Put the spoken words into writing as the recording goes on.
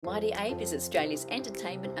Mighty Ape is Australia's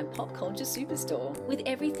entertainment and pop culture superstore with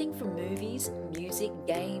everything from movies, music,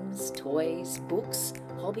 games, toys, books,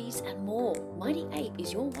 hobbies and more. Mighty Ape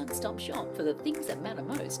is your one-stop shop for the things that matter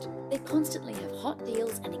most. They constantly have hot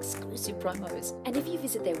deals and exclusive promos. And if you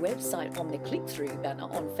visit their website on the click-through banner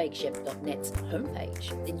on fakechef.net's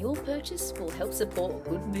homepage, then your purchase will help support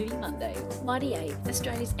Good Movie Monday. Mighty Ape,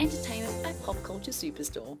 Australia's entertainment and pop culture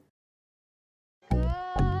superstore.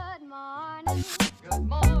 Good morning. Good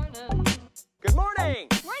morning. Good morning.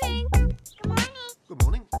 Morning. Good morning. Good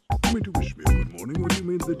morning. You mean to wish me a good morning? What do you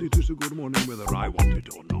mean that it is a good morning whether I want it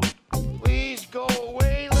or not? Please go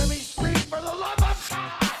away. Let me sleep for the love of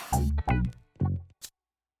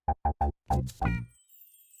God.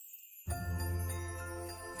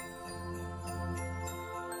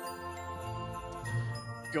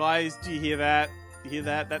 Guys, do you hear that? You hear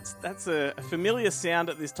that? That's a familiar sound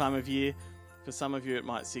at this time of year. For some of you, it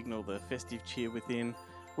might signal the festive cheer within,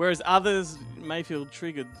 whereas others may feel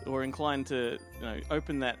triggered or inclined to,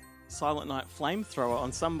 open that Silent Night flamethrower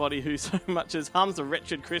on somebody who so much as hums a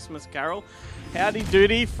wretched Christmas carol. Howdy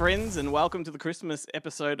doody, friends, and welcome to the Christmas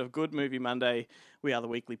episode of Good Movie Monday. We are the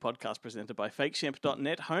weekly podcast presented by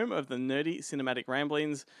fakeshemp.net, home of the nerdy cinematic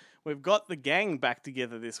ramblings. We've got the gang back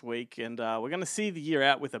together this week, and we're going to see the year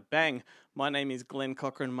out with a bang. My name is Glenn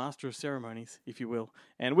Cochran, Master of Ceremonies, if you will.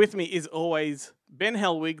 And with me is always Ben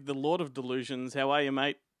Helwig, the Lord of Delusions. How are you,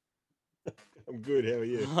 mate? I'm good. How are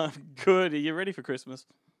you? I'm good. Are you ready for Christmas?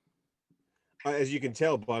 As you can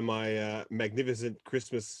tell by my magnificent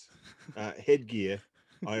Christmas headgear,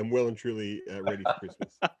 I am well and truly ready for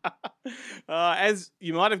Christmas. As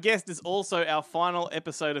you might have guessed, it's also our final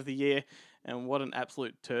episode of the year, and what an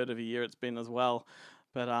absolute turd of a year it's been as well.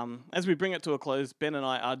 But as we bring it to a close, Ben and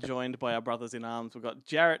I are joined by our brothers in arms. We've got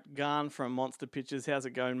Jarrett Garn from Monster Pictures. How's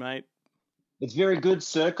it going, mate? It's very good,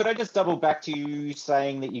 sir. Could I just double back to you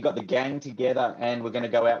saying that you got the gang together and we're going to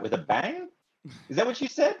go out with a bang? Is that what you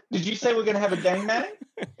said? Did you say we're going to have a gang bang?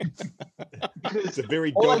 It's a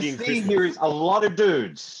very all I dogging see Christmas. here is a lot of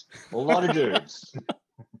dudes. A lot of dudes.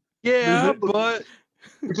 Yeah, but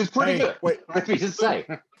Which is pretty good. Wait, Let me just say.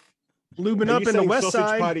 lubing are up you in the saying West Sausage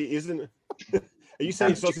Side, Party isn't? Are you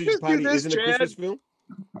saying Did you Sausage just do Party this, isn't a Chad? Christmas film?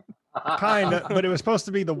 kind of, but it was supposed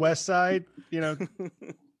to be the West Side.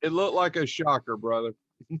 It looked like a shocker, brother.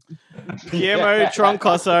 Guillermo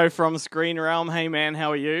Troncoso from Screen Realm. Hey, man,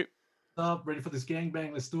 how are you? Up, ready for this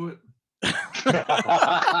gangbang? Let's do it.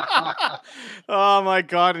 Oh my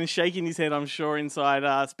God, and shaking his head, I'm sure,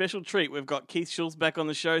 inside. Special treat, we've got Keith Schultz back on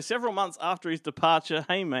the show several months after his departure.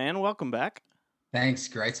 Hey man, welcome back. Thanks,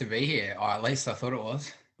 great to be here. Oh, at least I thought it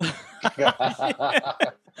was.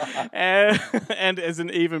 And as an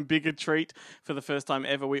even bigger treat, for the first time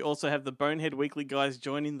ever, we also have the Bonehead Weekly guys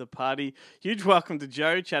joining the party. Huge welcome to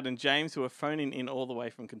Joe, Chad and James, who are phoning in all the way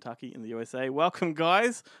from Kentucky in the USA. Welcome,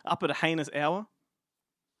 guys, up at a heinous hour.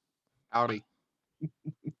 Howdy.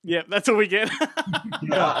 Yep, that's all we get.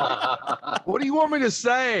 What do you want me to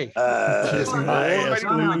say? Give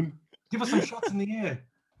us some shots in the air.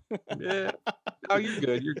 Yeah. Oh, you're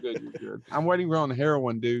good. You're good. You're good. I'm waiting on the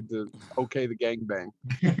heroin dude to okay the gangbang.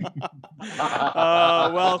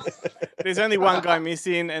 Well, there's only one guy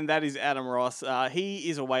missing, and that is Adam Ross. He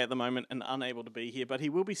is away at the moment and unable to be here, but he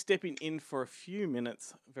will be stepping in for a few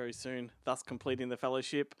minutes very soon, thus completing the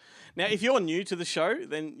fellowship. Now, if you're new to the show,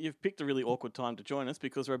 then you've picked a really awkward time to join us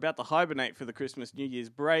because we're about to hibernate for the Christmas New Year's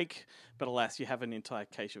break, but alas, you have an entire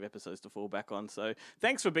cache of episodes to fall back on. So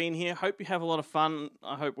thanks for being here. Hope you have a lot of fun.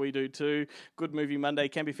 I hope we do too. Good Movie Monday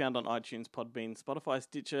can be found on iTunes, Podbean, Spotify,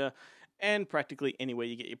 Stitcher, and practically anywhere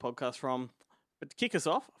you get your podcast from. But to kick us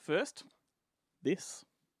off, first, this.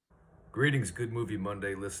 Greetings, Good Movie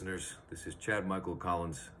Monday listeners. This is Chad Michael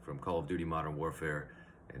Collins from Call of Duty Modern Warfare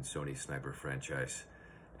and Sony Sniper franchise.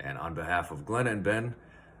 And on behalf of Glenn and Ben,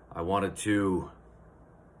 I wanted to...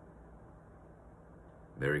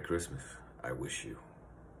 Merry Christmas, I wish you.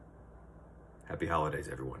 Happy holidays,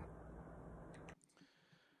 everyone.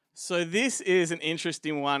 So this is an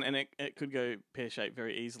interesting one, and it could go pear-shaped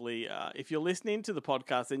very easily. If you're listening to the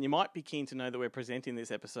podcast, then you might be keen to know that we're presenting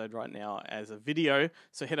this episode right now as a video.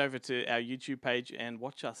 So head over to our YouTube page and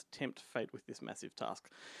watch us tempt fate with this massive task.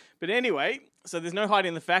 But anyway, so there's no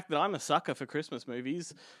hiding the fact that I'm a sucker for Christmas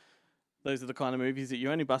movies. Those are the kind of movies that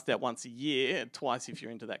you only bust out once a year, twice if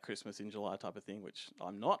you're into that Christmas in July type of thing, which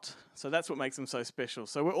I'm not. So that's what makes them so special.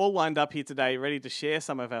 So we're all lined up here today, ready to share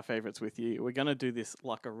some of our favourites with you. We're going to do this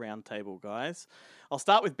like a round table, guys. I'll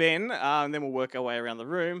start with Ben, and then we'll work our way around the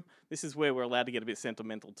room. This is where we're allowed to get a bit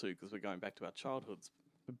sentimental too, because we're going back to our childhoods.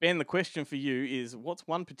 But Ben, the question for you is, what's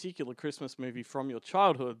one particular Christmas movie from your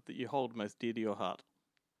childhood that you hold most dear to your heart?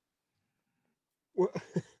 Well,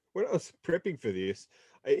 when I was prepping for this,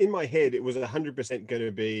 in my head, it was 100% going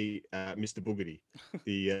to be Mr. Boogedy,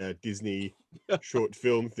 the Disney short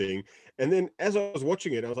film thing. And then as I was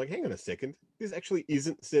watching it, I was like, hang on a second, this actually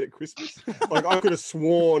isn't set at Christmas. Like I could have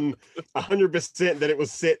sworn 100% that it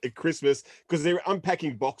was set at Christmas because they were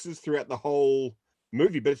unpacking boxes throughout the whole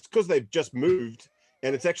movie, but it's because they've just moved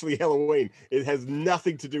and it's actually Halloween. It has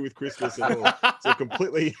nothing to do with Christmas at all. So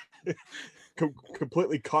completely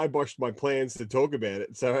kiboshed my plans to talk about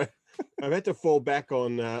it. So I've had to fall back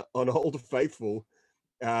on Old Faithful,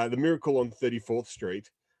 The Miracle on 34th Street.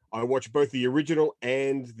 I watched both the original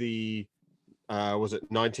and the was it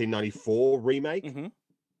 1994 remake? Mm-hmm.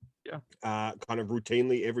 Yeah. Kind of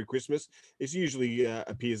routinely every Christmas. It usually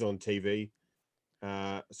appears on TV.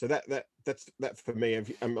 So that's for me.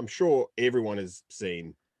 I'm sure everyone has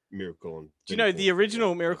seen Miracle on 34th. Do you know the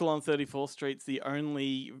original Miracle on 34th Street's the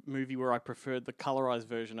only movie where I preferred the colorized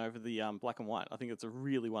version over the black and white. I think it's a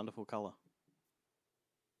really wonderful color.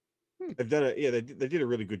 They've done it. Yeah, they did a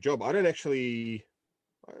really good job. I don't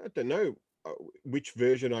know which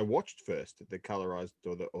version I watched first, the colorized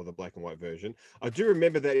or the black and white version. I do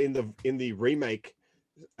remember that in the remake,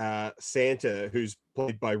 Santa, who's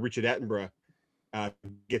played by Richard Attenborough,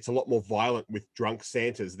 gets a lot more violent with drunk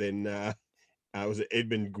Santas than was it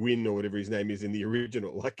Edmund Gwynn or whatever his name is in the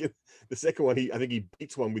original. Like in the second one, I think he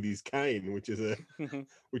beats one with his cane, which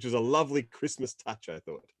is a lovely Christmas touch, I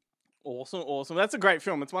thought. Awesome. That's a great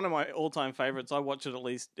film. It's one of my all-time favorites. I watch it at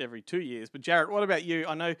least every 2 years. But Jarrett, what about you?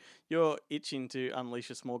 I know you're itching to unleash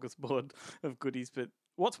a smorgasbord of goodies, but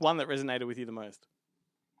what's one that resonated with you the most?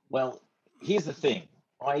 Well, here's the thing.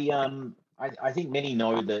 I think many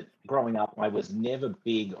know that growing up, I was never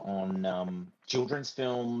big on children's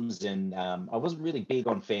films, and I wasn't really big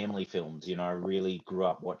on family films. You know, I really grew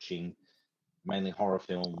up watching mainly horror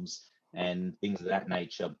films and things of that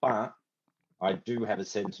nature. But I do have a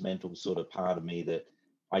sentimental sort of part of me that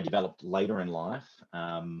I developed later in life.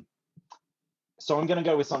 So I'm going to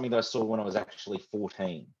go with something that I saw when I was actually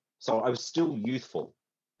 14. So I was still youthful,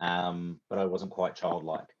 but I wasn't quite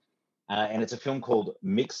childlike. And it's a film called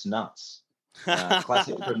Mixed Nuts,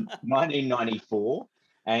 classic from 1994.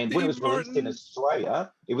 And when it was released in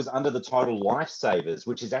Australia, it was under the title Lifesavers,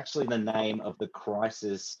 which is actually the name of the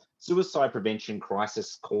suicide prevention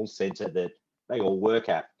crisis call center that they all work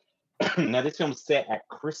at. Now, this film's set at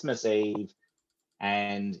Christmas Eve,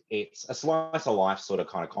 and it's a slice of life sort of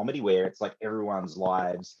kind of comedy where it's like everyone's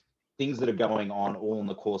lives, things that are going on all in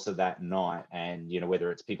the course of that night. And, you know,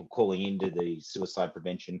 whether it's people calling into the suicide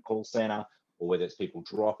prevention call center, or whether it's people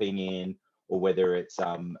dropping in, or whether it's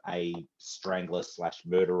a strangler /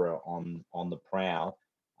 murderer on the prowl.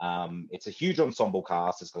 It's a huge ensemble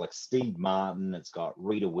cast. It's got like Steve Martin, it's got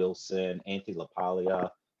Rita Wilson, Anthony LaPaglia,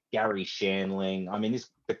 Gary Shandling. I mean,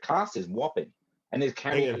 the cast is whopping, and there's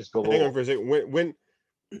cameos galore. Hang on for a second. When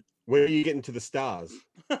are you getting to the stars?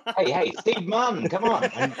 Hey, Steve Martin, come on.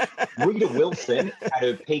 And Rita Wilson had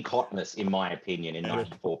her peak hotness, in my opinion, in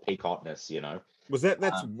 '94. Peak hotness, you know.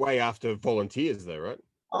 That's way after Volunteers, though, right?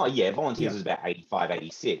 Oh yeah, Volunteers was about 85,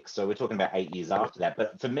 86. So we're talking about 8 years after that.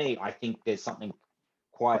 But for me, I think there's something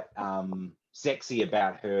quite sexy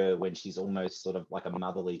about her when she's almost sort of like a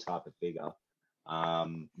motherly type of figure.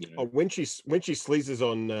 You know. When she sleazes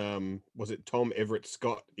on was it Tom Everett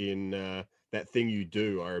Scott in That Thing You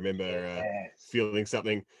Do? I remember feeling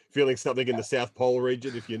something in the South Pole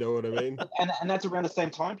region, if you know what I mean. And that's around the same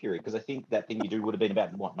time period, because I think That Thing You Do would have been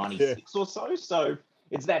about 96 or so. So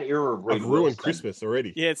it's that era of I've ruined Christmas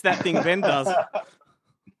already. Yeah, it's that thing Ben does.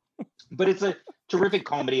 But it's a terrific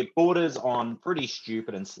comedy. It borders on pretty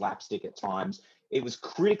stupid and slapstick at times. It was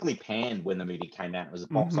critically panned when the movie came out. It was a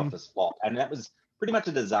box office flop. And that was pretty much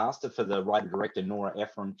a disaster for the writer-director Nora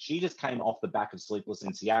Ephron. She just came off the back of Sleepless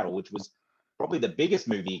in Seattle, which was probably the biggest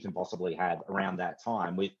movie you can possibly have around that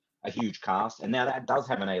time, with a huge cast. And now that does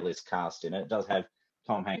have an A-list cast in it. It does have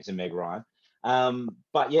Tom Hanks and Meg Ryan.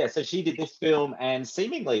 But yeah, so she did this film, and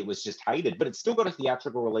seemingly it was just hated, but it's still got a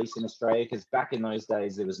theatrical release in Australia, because back in those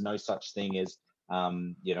days, there was no such thing as,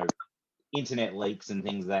 you know, internet leaks and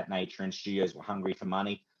things of that nature, and studios were hungry for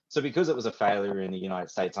money. So because it was a failure in the United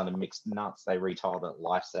States under Mixed Nuts, they retitled it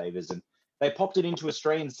Lifesavers, and they popped it into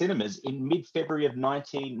Australian cinemas in mid-February of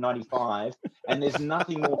 1995. And there's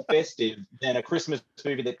nothing more festive than a Christmas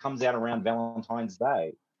movie that comes out around Valentine's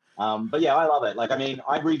Day. But yeah, I love it. Like, I mean,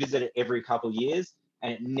 I revisit it every couple of years,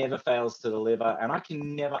 and it never fails to deliver. And I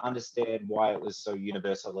can never understand why it was so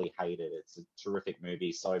universally hated. It's a terrific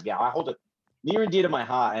movie. So yeah, I hold it near and dear to my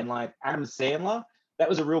heart. And like Adam Sandler, that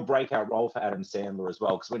was a real breakout role for Adam Sandler as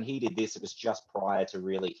well, because when he did this, it was just prior to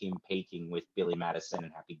really him peaking with Billy Madison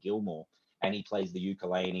and Happy Gilmore. and he plays the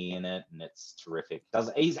ukulele in it, and it's terrific.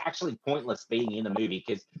 He's actually pointless being in the movie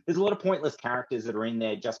because there's a lot of pointless characters that are in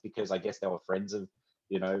there just because I guess they were friends of,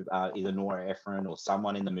 either Nora Ephron or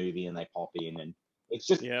someone in the movie, and they pop in, and it's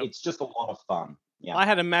just a lot of fun. Yeah. I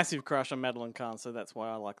had a massive crush on Madeline Kahn, so that's why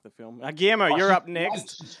I like the film. Guillermo, you're up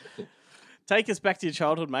next. Take us back to your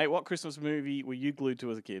childhood, mate. What Christmas movie were you glued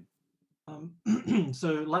to as a kid?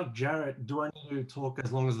 So, like Jarrett, do I need to talk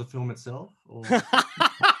as long as the film itself? Or...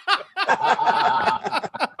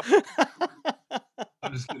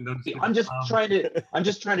 I'm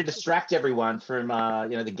just trying to distract everyone from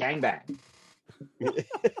the gangbang.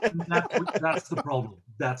 That's the problem.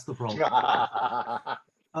 That's the problem.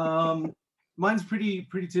 Mine's pretty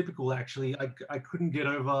typical, actually. I couldn't get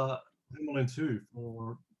over Home Alone 2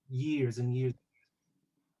 for years and years.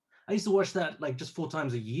 I used to watch that like just 4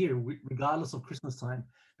 times a year, regardless of Christmas time.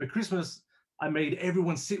 But Christmas, I made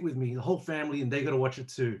everyone sit with me, the whole family, and they got to watch it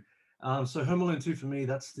too. So Home Alone 2 for me,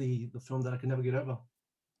 that's the film that I can never get over.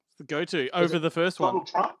 It's the go-to over the first one.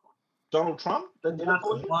 Donald Trump? That's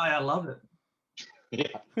why I love it.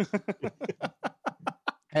 Yeah.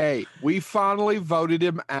 Hey, we finally voted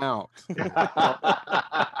him out.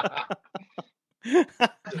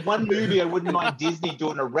 One movie I wouldn't mind Disney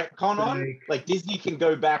doing a retcon on. Like Disney can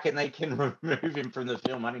go back and they can remove him from the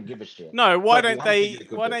film. I don't give a shit. No, why don't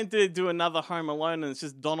they do another Home Alone and it's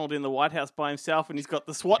just Donald in the White House by himself and he's got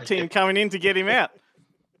the SWAT team coming in to get him out?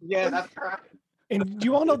 Yeah, that's right. And do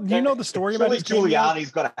you know the story about his cameo?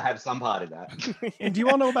 Giuliani's got to have some part of that. And do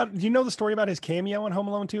you know the story about his cameo in Home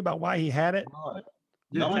Alone 2 about why he had it?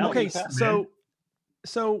 No. Okay, so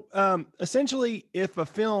essentially, if a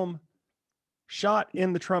film shot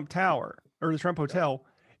in the Trump Tower or the Trump Hotel,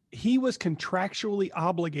 he was contractually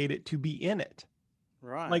obligated to be in it.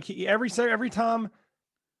 Right. Like every time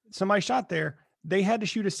somebody shot there, they had to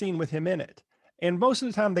shoot a scene with him in it, and most of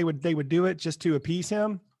the time they would do it just to appease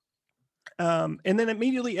him, and then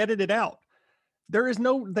immediately edit it out.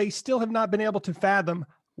 They still have not been able to fathom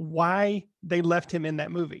why they left him in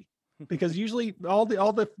that movie. Because usually all the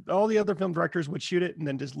other film directors would shoot it and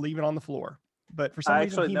then just leave it on the floor. But for some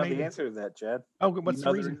reason, I actually know the answer to that, Chad. Oh, what's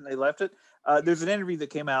the reason they left it? There's an interview that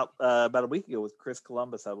came out about a week ago with Chris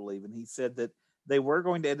Columbus, I believe, and he said that they were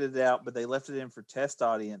going to edit it out, but they left it in for test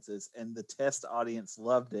audiences, and the test audience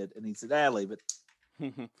loved it. And he said, leave it.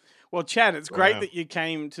 Well, Chad, it's great that you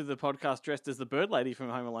came to the podcast dressed as the bird lady from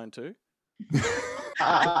Home Alone 2.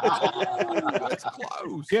 That's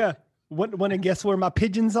close. Yeah. Want to guess where my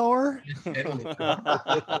pigeons are? They're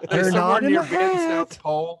not in the South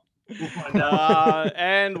Pole.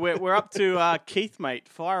 And we're up to Keith, mate.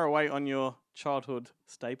 Fire away on your childhood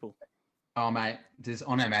staple. Oh, mate, does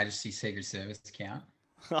On Her Majesty's Secret Service count?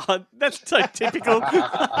 That's so typical.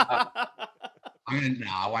 I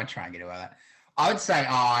won't try and get away with that. I would say,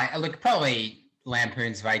 probably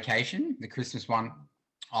Lampoon's Vacation, the Christmas one.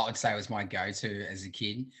 I would say was my go-to as a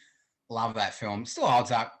kid. Love that film. Still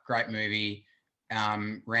holds up. Great movie.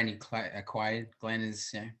 Randy Quaid, Glenn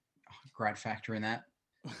is a great factor in that.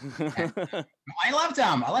 I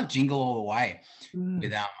love Jingle All the Way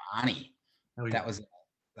with Arnie. That was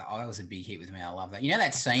a big hit with me. I love that. You know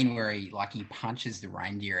that scene where he punches the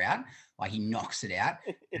reindeer out, like he knocks it out,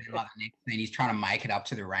 and the next scene he's trying to make it up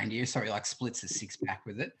to the reindeer, so he splits a 6-pack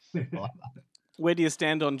with it. I love that. Where do you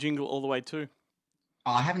stand on Jingle All the Way 2?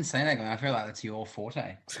 Oh, I haven't seen that one. I feel like that's your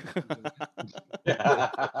forte. All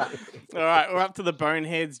right, we're up to the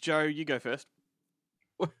boneheads. Joe, you go first.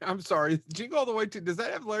 I'm sorry. Jingle All the Way 2. Does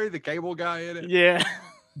that have Larry the Cable Guy in it? Yeah.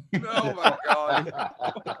 Oh my god.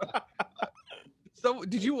 So,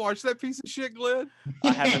 did you watch that piece of shit, Glenn?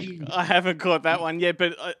 I haven't caught that one yet,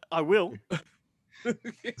 but I will.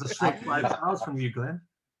 It's a straight 5 stars from you, Glenn.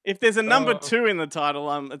 If there's a number 2 in the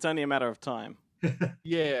title, it's only a matter of time.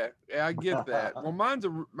 Yeah, I get that. Well,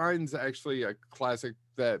 mine's actually a classic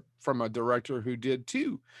that from a director who did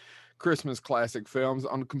 2 Christmas classic films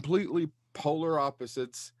on completely polar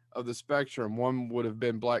opposites of the spectrum. One would have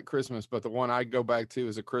been Black Christmas, but the one I go back to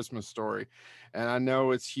is A Christmas Story. And I know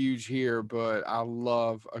it's huge here, but I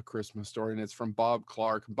love A Christmas Story, and it's from Bob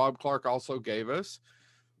Clark. Bob Clark also gave us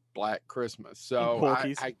Black Christmas. So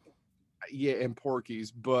and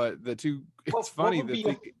Porky's, but the two, it's funny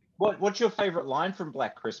that what's your favorite line from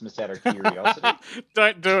Black Christmas out of curiosity?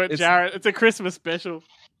 Don't do it, Jarrett. It's a Christmas special.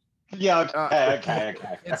 Yeah, okay.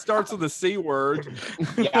 It starts with a C word.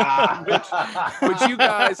 Yeah. which you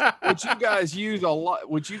guys use a lot.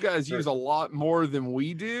 Which you guys use a lot more than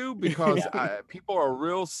we do, because people are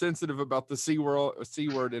real sensitive about the C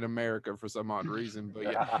word in America for some odd reason. But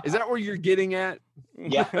yeah, is that where you're getting at?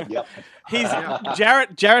 Yeah.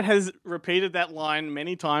 Jarrett has repeated that line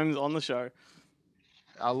many times on the show.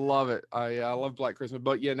 I love it. I love Black Christmas.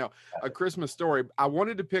 But yeah, no, A Christmas Story. I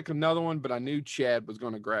wanted to pick another one, but I knew Chad was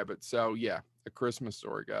going to grab it. So yeah, A Christmas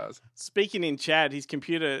Story, guys. Speaking in Chad, his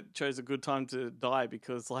computer chose a good time to die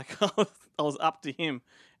because like I was up to him,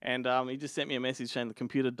 and he just sent me a message saying the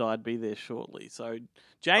computer died. Be there shortly. So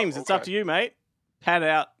James, it's up to you, mate. Pad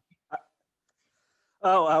out.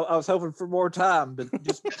 Oh, I was hoping for more time, but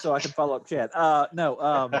just so I can follow up chat. No,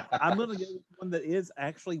 I'm going to go with one that is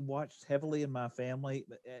actually watched heavily in my family,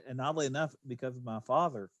 and oddly enough, because of my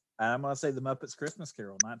father. I'm going to say The Muppets Christmas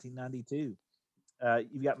Carol, 1992.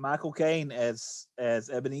 You've got Michael Caine as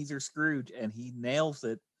Ebenezer Scrooge, and he nails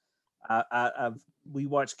it. We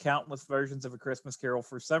watched countless versions of A Christmas Carol.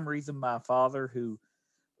 For some reason, my father, who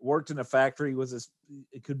worked in a factory,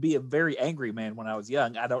 it could be a very angry man when I was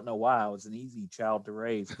young. I don't know why. I was an easy child to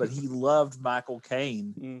raise, but he loved Michael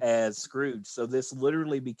Caine as Scrooge. So this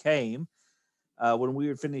literally became, when we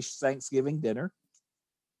would finish Thanksgiving dinner,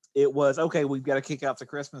 it was, okay, we've got to kick out the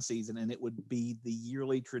Christmas season. And it would be the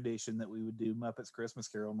yearly tradition that we would do Muppets Christmas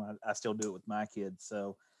Carol. And I still do it with my kids.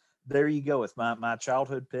 So there you go. It's my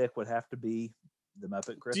childhood pick would have to be the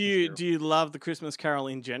Muppet Christmas Carol. Do you love the Christmas Carol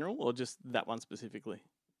in general, or just that one specifically?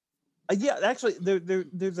 Yeah, actually,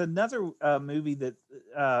 there's another movie that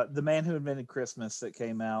The Man Who Invented Christmas that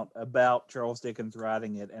came out about Charles Dickens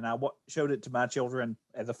writing it, and I showed it to my children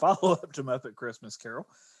as a follow-up to Muppet Christmas Carol,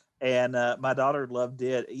 and my daughter loved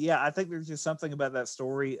it. Yeah, I think there's just something about that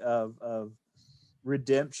story of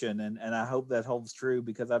redemption, and I hope that holds true,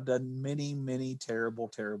 because I've done many, many terrible,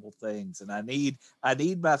 terrible things, and I need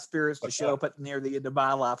my spirits to show up at near the end of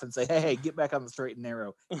my life and say, hey, get back on the straight and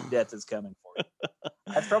narrow. Death is coming for you.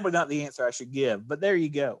 That's probably not the answer I should give, but there you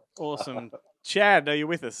go. Awesome. Chad, are you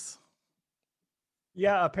with us?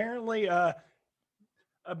 Yeah, apparently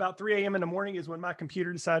about 3 a.m. in the morning is when my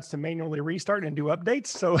computer decides to manually restart and do updates.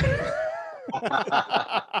 So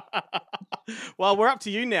well, we're up to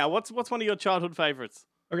you now. What's one of your childhood favorites?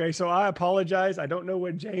 Okay, so I apologize. I don't know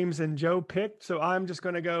what James and Joe picked, so I'm just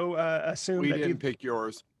going to go assume We that didn't pick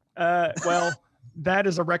yours. well, that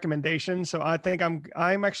is a recommendation. So I think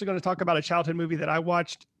I'm actually going to talk about a childhood movie that I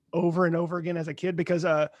watched over and over again as a kid, because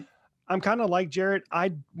I'm kind of like Jarrett.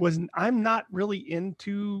 I'm not really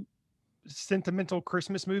into sentimental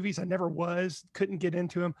Christmas movies. I never was, couldn't get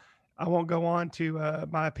into them. I won't go on to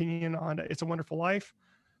my opinion on It's a Wonderful Life.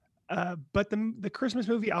 But the Christmas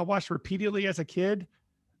movie I watched repeatedly as a kid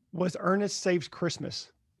was Ernest Saves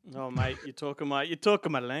Christmas. Oh, mate, you're talking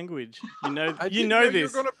my language. You know this. You're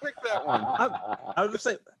going to pick that one. I was going to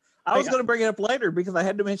say, I was going to bring it up later because I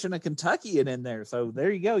had to mention a Kentuckian in there. So there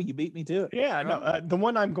you go. You beat me to it. Yeah, no, the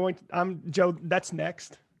one I'm Joe. That's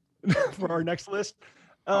next for our next list.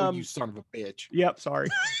 You son of a bitch. Yep, sorry.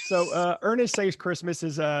 So Ernest Saves Christmas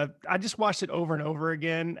is I just watched it over and over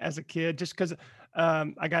again as a kid, just because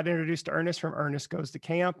I got introduced to Ernest from Ernest Goes to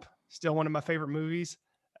Camp. Still one of my favorite movies.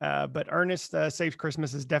 But Ernest Saves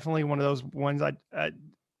Christmas is definitely one of those ones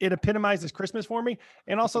it epitomizes Christmas for me.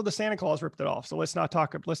 And also the Santa Claus ripped it off. So let's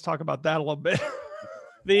talk about that a little bit.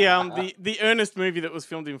 The Ernest movie that was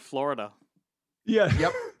filmed in Florida. Yeah.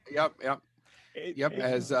 Yep.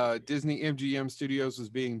 As Disney MGM Studios was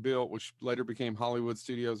being built, which later became Hollywood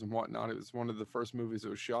Studios and whatnot, it was one of the first movies that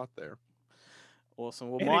was shot there. Awesome.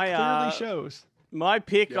 Well, and it clearly shows. My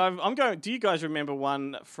pick, yep. I'm going. Do you guys remember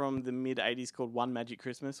one from the mid '80s called One Magic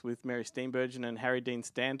Christmas with Mary Steenburgen and Harry Dean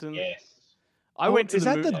Stanton? Yes. I went to Is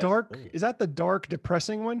that the dark,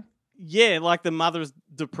 depressing one? Yeah, like the mother's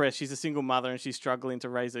depressed. She's a single mother and she's struggling to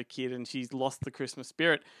raise her kid, and she's lost the Christmas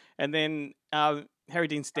spirit. And then Harry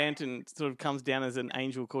Dean Stanton sort of comes down as an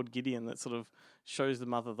angel called Gideon that sort of shows the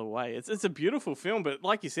mother the way. It's a beautiful film, but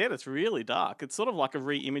like you said, it's really dark. It's sort of like a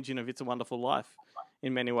re-imaging of It's a Wonderful Life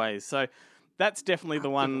in many ways. So that's definitely the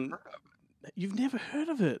one. You've never heard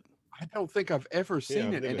of it? I don't think I've ever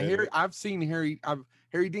seen it. And I've seen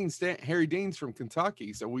Harry Dean's from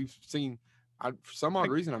Kentucky, so we've seen. For some odd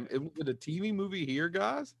reason, is it a TV movie here,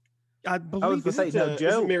 guys? I believe Isn't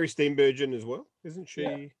Mary Steenburgen as well? Isn't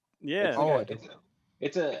she? Yeah.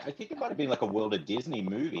 It's I think it might have been like a World of Disney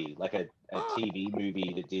movie, like a TV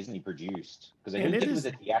movie that Disney produced, because I think it was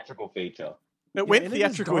a theatrical feature. It went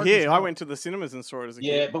theatrical here. I went to the cinemas and saw it as a kid.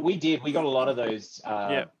 Yeah, but we did. We got a lot of those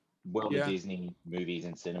World of Disney movies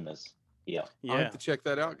in cinemas. Yeah. I'll have to check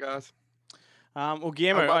that out, guys. Well,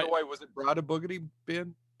 Guillermo, by the way, was it Bride of Boogity,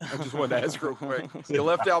 Ben? I just wanted to ask real quick. You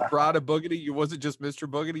left out Bride of Boogity. You wasn't just Mr.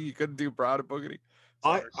 Boogity. You couldn't do Bride of Boogity.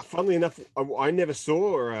 Funnily enough, I never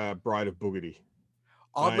saw Bride of Boogity.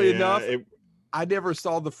 Oddly enough, I never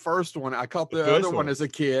saw the first one. I caught the first other one one. as a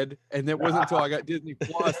kid, and it wasn't until I got Disney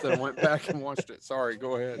Plus that I went back and watched it. Sorry,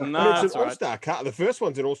 go ahead. But No, it's that's an all right. all-star cast. The first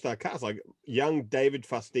one's an all-star cast. Like young David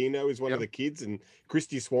Faustino is one of the kids, and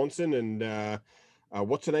Christy Swanson, and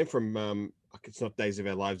what's her name from? It's not Days of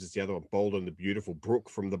Our Lives. It's the other one, Bold and the Beautiful. Brooke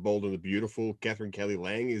from The Bold and the Beautiful. Catherine Kelly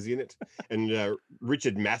Lang is in it, and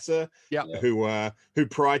Richard Masser, who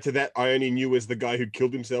prior to that I only knew as the guy who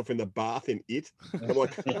killed himself in the bath in It. I'm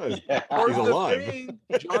like, oh, he's alive.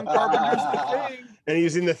 John Carpenter's The Thing. And he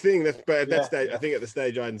was in The Thing. That's but at that stage, I think at the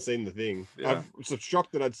stage I hadn't seen The Thing. Yeah. I was so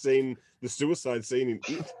shocked that I'd seen the suicide scene in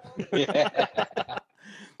It.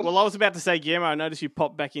 Well, I was about to say, Guillermo, I noticed you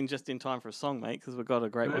popped back in just in time for a song, mate, because we've got a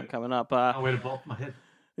great one coming up. I'll wait to bob my head.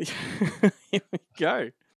 Here we go.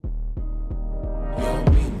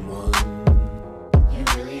 You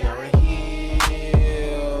really are a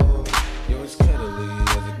heel. You're as cuddly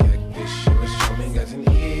as a cactus. You're as charming as an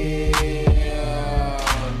eel.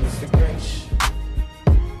 Mr. Grinch,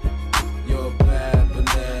 you're a bad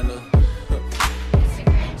banana. Mr.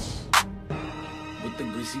 Grinch, with the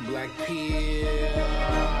greasy black peel.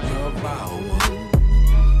 You're a vile one.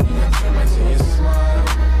 You got termites in your smile.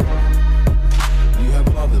 You have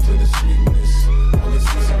all the bitter sweetness. All the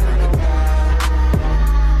season crocodile.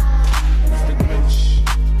 Mr. Grinch,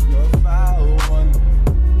 you're a foul one.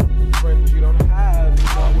 Friends you don't have.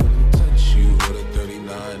 I wouldn't touch you with a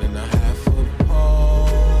 39 and a half foot pole.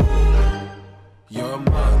 You're a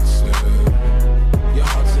monster. Your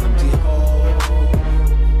heart's an empty hole.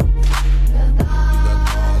 You got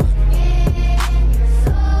garlic.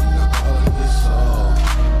 You got garlic in your soul.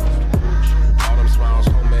 All them smiles,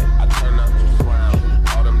 homie, I turn up frown.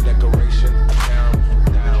 All them decoration, I tear 'em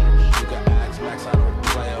down. You got axe max, I don't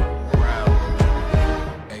play 'em round.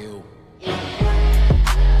 Ayo.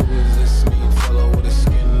 Who is this mean fellow with his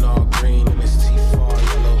skin all green and his teeth all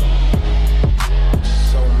yellow? What you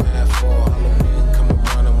so mad for? Halloween, come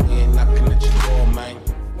around and we ain't knocking at your door, man.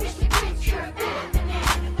 Mr. Grinch, you're a bad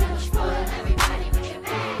banana. Don't you spoil everybody with your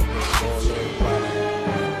man. Spoil everybody.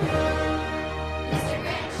 Mr.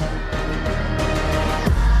 Grinch.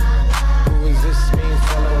 Who is this mean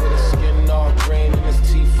fellow with his skin all green and his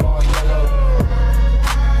teeth all yellow?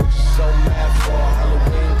 What you so mad for?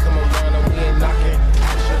 Halloween, come around and we ain't knocking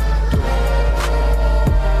at your door.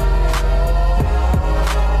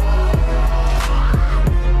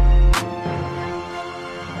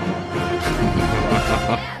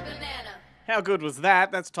 How good was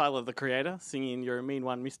that? That's Tyler, the Creator, singing You're a Mean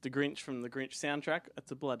One, Mr. Grinch from the Grinch soundtrack.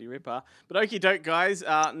 That's a bloody ripper. But okie doke, guys.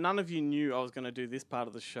 None of you knew I was going to do this part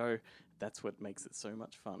of the show. That's what makes it so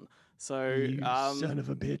much fun. So, You son of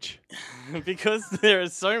a bitch. because there are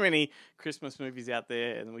so many Christmas movies out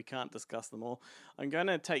there and we can't discuss them all, I'm going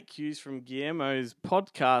to take cues from Guillermo's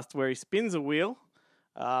podcast where he spins a wheel.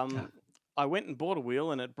 I went and bought a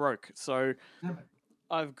wheel and it broke. So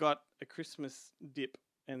I've got a Christmas dip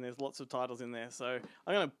and there's lots of titles in there. So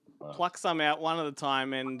I'm going to pluck some out one at a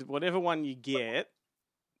time, and whatever one you get,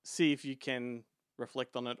 see if you can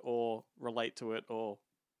reflect on it or relate to it or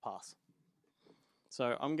pass.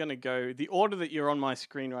 So I'm going to go the order that you're on my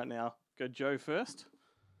screen right now. Go Joe first.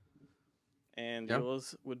 And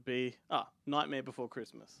yours would be Nightmare Before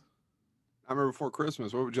Christmas. Nightmare Before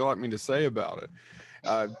Christmas. What would you like me to say about it?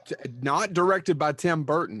 Not directed by Tim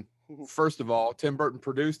Burton. First of all, Tim Burton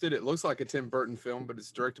produced it. It looks like a Tim Burton film, but it's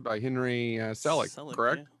directed by Henry Selick,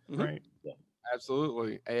 correct? Yeah. Mm-hmm. Right.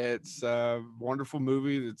 Absolutely. It's a wonderful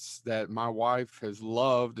movie that my wife has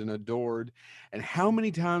loved and adored. And how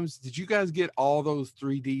many times did you guys get all those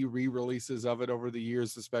 3D re-releases of it over the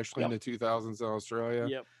years, especially in the 2000s in Australia?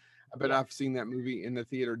 Yep. I bet I've seen that movie in the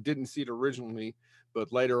theater. Didn't see it originally,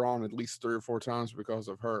 but later on at least 3 or 4 times because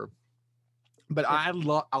of her. But I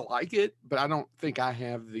like it, but I don't think I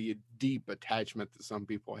have the deep attachment that some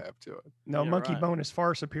people have to it. No, Yeah, Monkey right. Bone is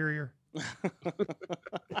far superior.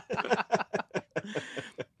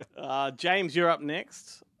 James, you're up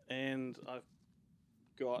next, and I've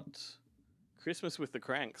got Christmas with the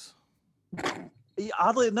Cranks. Yeah,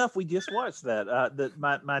 oddly enough, we just watched that.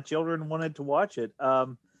 That my children wanted to watch it.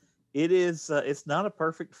 It is. It's not a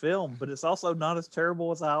perfect film, but it's also not as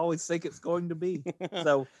terrible as I always think it's going to be.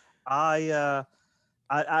 So I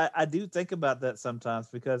do think about that sometimes,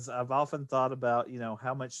 because I've often thought about,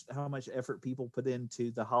 how much effort people put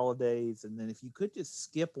into the holidays, and then if you could just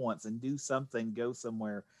skip once and do something, go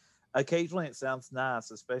somewhere. Occasionally it sounds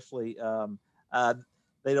nice, especially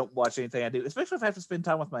they don't watch anything I do, especially if I have to spend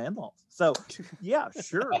time with my in-laws. So yeah,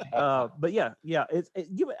 sure. But yeah,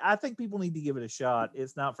 I think people need to give it a shot.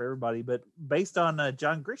 It's not for everybody, but based on a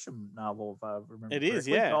John Grisham novel, if I remember It is,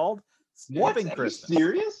 correctly, yeah. called What? Skipping Are you Christmas.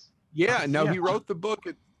 serious? Yeah, no, Yeah. he wrote the book.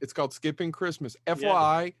 It's called Skipping Christmas.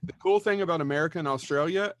 FYI, the cool thing about America and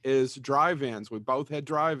Australia is drive-ins. We both had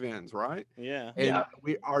drive-ins, right? Yeah. And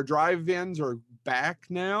our drive-ins are back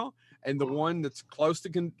now. And the one that's close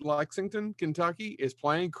to Lexington, Kentucky, is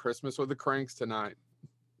playing Christmas with the Cranks tonight.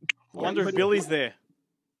 I wonder if Billy's there.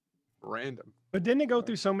 Random. But didn't it go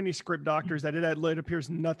through so many script doctors that it appears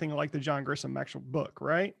nothing like the John Grisham actual book,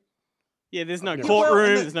 right? Yeah, there's no Yeah.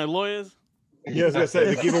 courtroom, there's no lawyers. Yeah, I was going to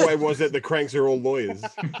say, the giveaway was that the Cranks are all lawyers.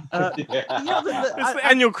 It's the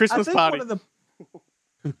annual Christmas think party.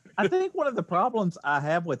 I think one of the problems I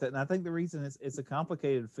have with it, and I think the reason it's a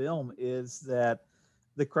complicated film, is that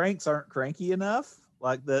the Cranks aren't cranky enough.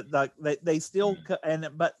 Like they still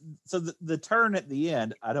but the turn at the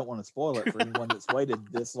end, I don't want to spoil it for anyone that's waited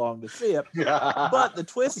this long to see it. But the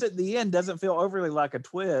twist at the end doesn't feel overly like a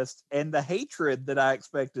twist, and the hatred that I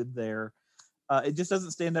expected there, it just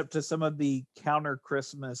doesn't stand up to some of the counter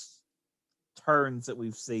Christmas turns that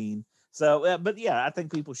we've seen. So, but yeah, I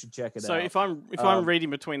think people should check it out. So if I'm reading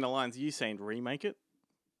between the lines, are you saying remake it?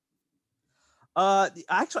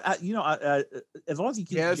 Actually, as long as you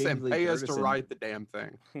keep Yes, Jamie and Lee pay Curtis us to in- write the damn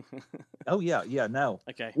thing. Oh yeah, no.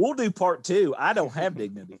 Okay, we'll do part 2. I don't have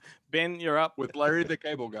dignity. Ben, you're up. With Larry the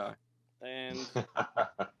Cable Guy. And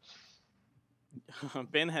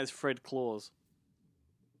Ben has Fred Claus.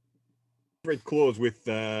 Fred Claus with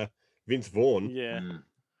Vince Vaughn. Yeah.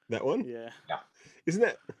 That one? Yeah. Isn't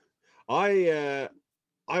that... I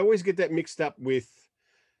always get that mixed up with...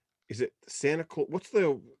 Is it Santa Claus?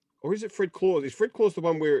 Or is it Fred Claus? Is Fred Claus the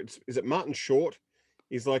one where is it Martin Short?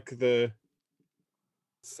 He's like the...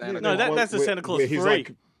 No, that's the Santa Claus 3.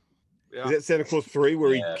 Like, Is that Santa Claus 3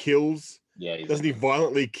 where he kills? Yeah. Doesn't he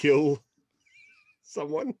violently kill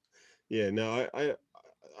someone? Yeah, no,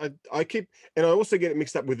 I keep, and I also get it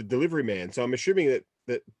mixed up with the Delivery Man. So I'm assuming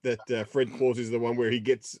that Fred Claus is the one where he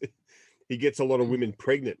gets a lot of women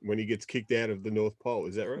pregnant when he gets kicked out of the North Pole.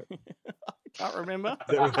 Is that right? Can't remember.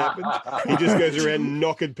 Is that what happens? He just goes around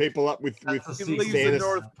knocking people up with He leaves the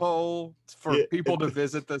North Pole for people to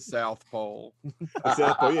visit the South Pole. The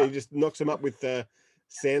South Pole. Yeah, he just knocks them up with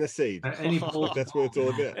Santa seed. And he pulls- That's what it's all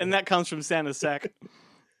about. And that comes from Santa's sack.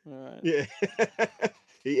 All right. Yeah.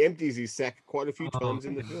 He empties his sack quite a few times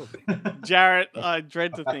in the film. Jarrett, I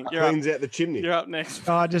dread to think. You're Cleans up. out the chimney. You're up next.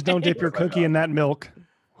 Just don't dip your cookie in that milk.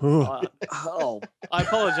 Ugh. Oh, I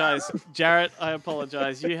apologize, Jarrett. I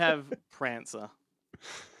apologize. You have Prancer.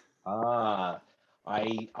 I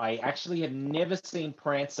actually have never seen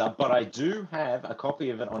Prancer, but I do have a copy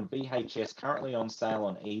of it on VHS, currently on sale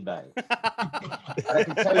on eBay. I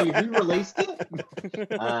can tell you who released it,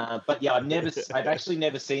 but yeah, I've actually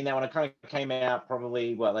never seen that one. It kind of came out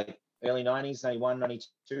probably like early 90s, 91,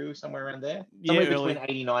 92, somewhere around there. Somewhere between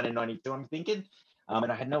 89 and 92, I'm thinking.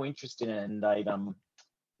 And I had no interest in it, and I've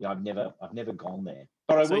never gone there.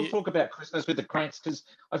 But I will talk about Christmas with the Cranks because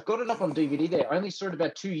I've got it up on DVD there. I only saw it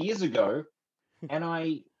about 2 years ago, and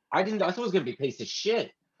I thought it was going to be a piece of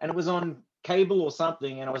shit, and it was on cable or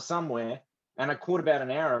something, and I was somewhere, and I caught about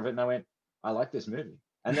an hour of it, and I went, I like this movie.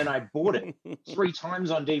 And then I bought it 3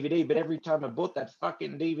 times on DVD, but every time I bought that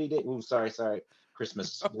fucking DVD, sorry,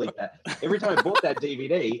 Christmas, bleep that. Every time I bought that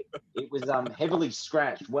DVD, it was heavily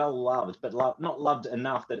scratched, well loved, but not loved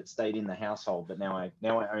enough that it stayed in the household. But now I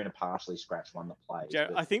own a partially scratched one that plays. Joe,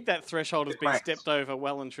 but- I think that threshold has been Cranks. stepped over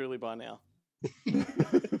well and truly by now.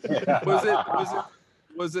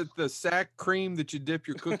 Was it the sack cream that you dip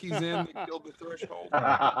your cookies in that killed the threshold?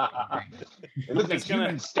 It looks like It's gonna-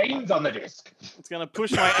 human stains on the disc. It's going to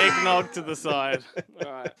push my eggnog to the side.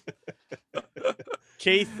 All right.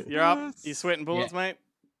 Keith, you're up. You sweating bullets, mate?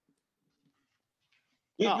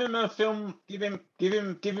 Give him a film. Give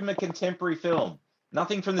him a contemporary film.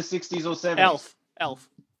 Nothing from the 60s or 70s. Elf. Elf.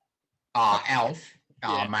 Oh,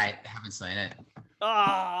 Yeah. mate, haven't seen it.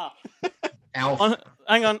 Ah. Elf.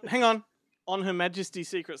 Hang on. On Her Majesty's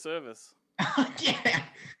Secret Service. Yeah.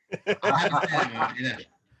 I haven't seen it either.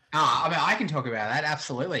 I mean, I can talk about that.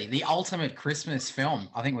 Absolutely. The ultimate Christmas film.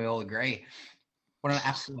 I think we all agree. What an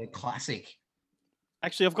absolute classic.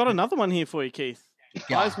 Actually, I've got another one here for you, Keith.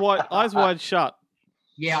 Yeah. Eyes wide shut.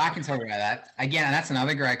 Yeah, I can talk about that. Again, that's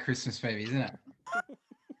another great Christmas movie, isn't it?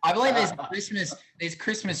 I believe there's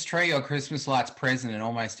Christmas tree or Christmas lights present in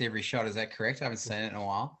almost every shot. Is that correct? I haven't seen it in a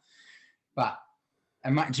while. But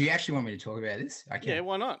do you actually want me to talk about this? Yeah,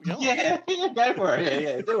 why not? Go on. Yeah, go for it.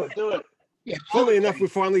 Yeah, do it. Yeah. Funnily enough, we're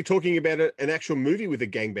finally talking about an actual movie with a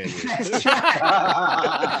gangbang. That's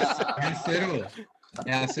right. Unsuitable.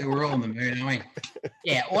 Yeah, so we're all in the mood, aren't we?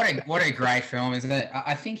 Yeah, what a great film, isn't it?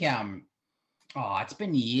 I think it's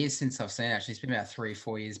been years since I've seen it. Actually, it's been about 3 or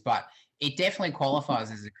 4 years, but it definitely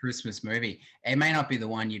qualifies as a Christmas movie. It may not be the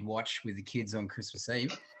one you'd watch with the kids on Christmas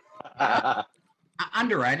Eve.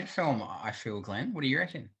 Underrated film, I feel, Glenn. What do you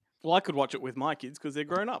reckon? Well, I could watch it with my kids because they're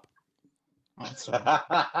grown up. Oh, that's all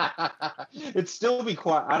right. It'd still be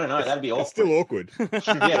quite. I don't know. That'd be awkward. It's still awkward.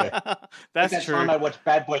 Yeah, That's that true. time I watched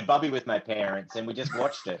Bad Boy Bubby with my parents, and we just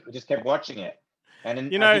watched it. We just kept watching it, and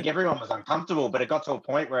then You I know- think everyone was uncomfortable. But it got to a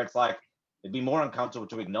point where it's like it'd be more uncomfortable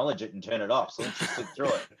to acknowledge it and turn it off. So let's just sit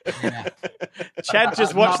through it. Chad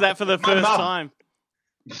just watched that for the My first mum. time.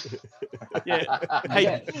 Yeah. Hey,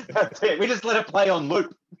 Yeah, that's it. We just let it play on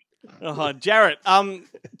loop. Jarrett.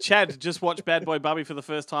 Chad just watched Bad Boy Bubby for the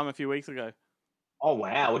first time a few weeks ago. Oh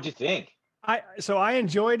wow, what'd you think? So I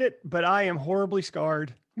enjoyed it, but I am horribly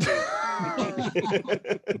scarred.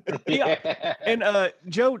 Yeah. And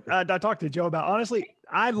Joe, I talked to Joe about, honestly,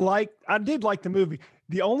 I did like the movie.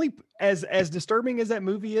 The only, as disturbing as that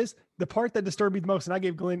movie is, the part that disturbed me the most,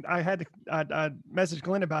 and I had to message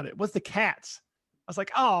Glenn about it, was the cats. I was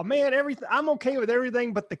like, oh man, I'm okay with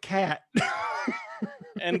everything but the cat.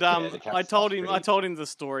 And the cat I told stuff's him the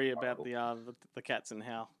story about the cats and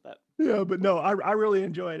how that. Yeah, but no, I really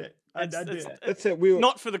enjoyed it. I It's- did. it's- That's it. We were,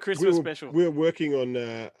 Not for the Christmas special. We were working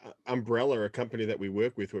on Umbrella, a company that we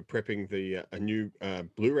work with. We're prepping a new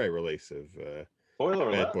Blu-ray release of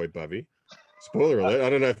Spoiler Bad alert. Boy Bubby. Spoiler alert! I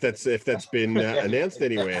don't know if that's been announced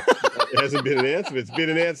anywhere. It hasn't been announced, but it's been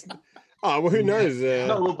announced. Oh well, who knows?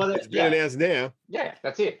 No, well, but it's been announced now. Yeah,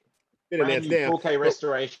 that's it. Been Brand announced new now. 4K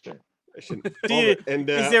restoration. And,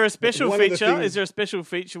 is there a special one of the feature? things- Is there a special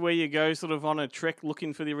feature where you go sort of on a trek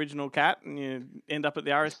looking for the original cat and you end up at the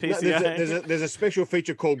No, RSPCA? there's a special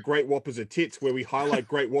feature called Great Whoppers of Tits where we highlight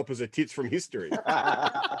Great Whoppers of Tits from history.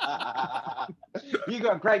 You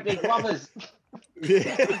got great big whoppers.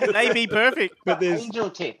 They be perfect. But there's Angel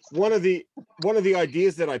tits. one of the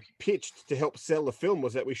ideas that I pitched to help sell the film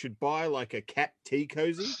was that we should buy like a cat tea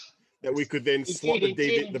cozy that we could then slot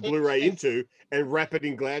the Blu-ray into and wrap it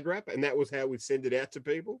in Glad Wrap, and that was how we send it out to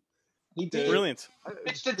people. He did. Brilliant.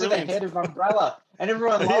 Pitched it to the head of Umbrella, and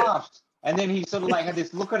everyone laughed. And then he sort of like had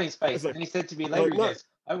this look on his face, and he said to me later, he look. goes,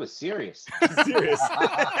 "I was serious." Serious.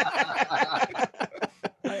 I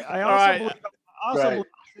All also right. believe, I sent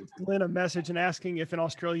Glenn a message and asking if in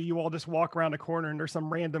Australia you all just walk around a corner and there's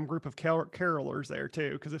some random group of carolers there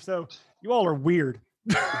too. Because if so, you all are weird.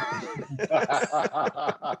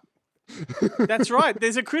 That's right.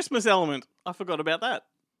 There's a Christmas element. I forgot about that.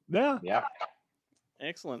 Yeah. Yeah.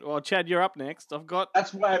 Excellent. Well, Chad, you're up next. I've got.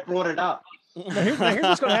 That's why I brought it up. Now, here's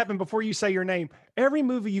what's going to happen before you say your name. Every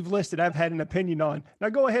movie you've listed, I've had an opinion on. Now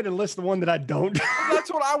go ahead and list the one that I don't.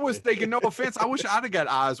 That's what I was thinking. No offense. I wish I'd have got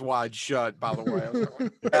Eyes Wide Shut, by the way. I was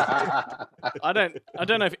like, I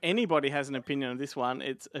don't know if anybody has an opinion on this one.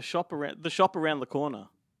 It's the shop around the corner.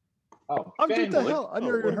 Oh, I'm Ben the would. hell. I've Oh,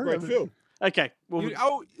 never what even a heard great of it. film. Okay.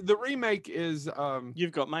 Well, the remake is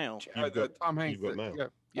you've got mail. You've got- Tom Hanks. You've Got Mail. Yeah,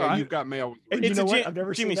 yeah, Alright. You've Got Mail. And you know what? I've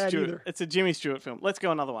never Jimmy seen that Stewart. either. It's a Jimmy Stewart film. Let's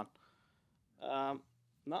go another one.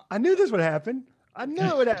 No. I knew this would happen. I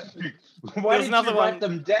knew it happened. Why There's did another you write one.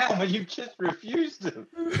 them down when you just refused them?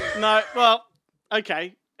 No. Well,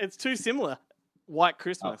 okay. It's too similar. White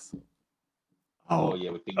Christmas. Oh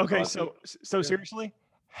yeah, with Bing Okay, Crosby. so seriously,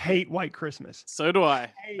 hate White Christmas. So do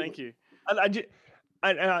I. Hey. Thank you. The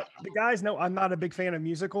guys know I'm not a big fan of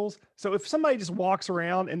musicals. So if somebody just walks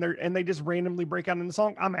around and they just randomly break out in the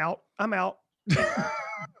song, I'm out. I'm out.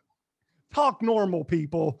 Talk normal,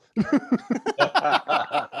 people.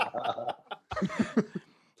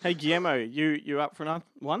 Hey Guillermo, you up for another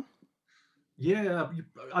one? Yeah,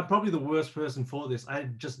 I'm probably the worst person for this. I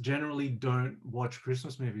just generally don't watch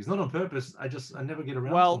Christmas movies. Not on purpose. I never get around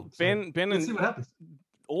to Well, them. Ben Let's see what happens.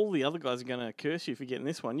 all the other guys are going to curse you for getting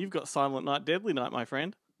this one. You've got Silent Night, Deadly Night, my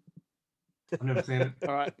friend. I've never seen it.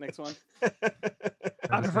 All right, next one.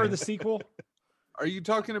 I prefer the sequel. Are you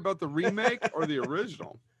talking about the remake or the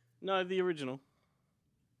original? No, the original.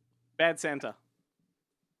 Bad Santa.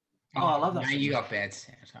 Oh, I love that. No, you got Bad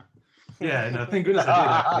Santa. Yeah, no, thank goodness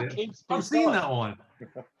I did. Keeps I've seen that one.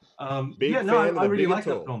 Big Yeah, no, fan of I the really Big like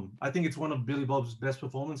and that Tall. film. I think it's one of Billy Bob's best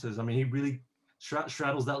performances. I mean, he really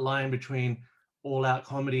straddles that line between all-out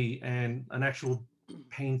comedy and an actual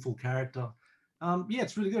painful character. Yeah,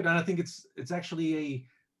 it's really good, and I think it's actually a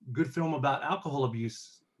good film about alcohol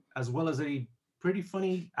abuse as well as a pretty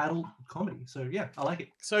funny adult comedy. So yeah, I like it.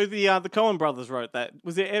 So the Coen brothers wrote that.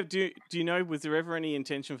 Was there? Do you know? Was there ever any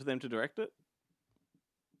intention for them to direct it?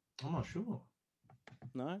 I'm not sure.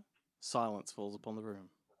 No. Silence falls upon the room.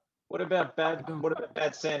 What about Bad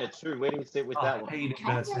Santa 2? Where do you sit with that I one? hated Oh,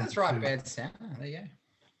 Bad yeah, Santa that's right, 2. Bad Santa. There you go.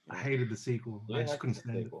 I hated the sequel. I just couldn't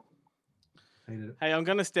stand it. Hated it. Hey, I'm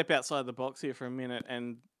going to step outside the box here for a minute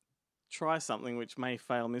and try something which may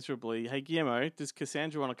fail miserably. Hey, Guillermo, does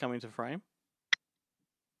Cassandra want to come into frame?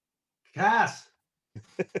 Cass,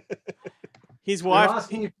 His they're wife.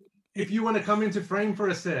 asking if you want to come into frame for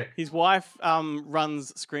a sec. His wife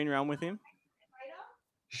runs Screen Realm with him,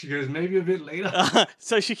 She goes, maybe a bit later.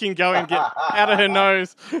 so she can go and get out of her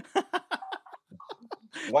nose.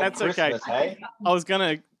 White That's Christmas, okay. hey? I was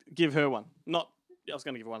gonna give her one. I was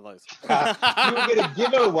gonna give her one of those. You were going to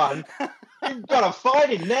give her one. You've got to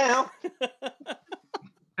fight it now.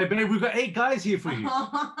 Hey, babe, we've got 8 guys here for you.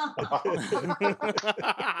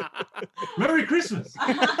 Merry Christmas.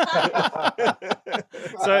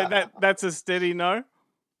 So that's a steady no.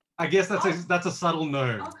 I guess that's a subtle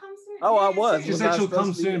no. Oh, I was. She Was said I she'll supposed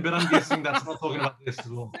come to be- soon, but I'm guessing that's not talking about this as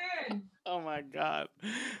well. Oh my god!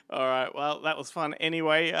 All right, well that was fun.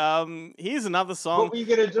 Anyway, here's another song. What were you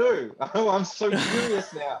going to do? Oh, I'm so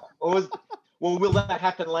curious now. Well, will that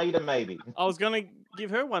happen later, maybe? I was gonna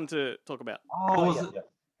give her one to talk about. Oh,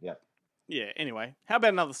 yeah. Yeah, anyway, how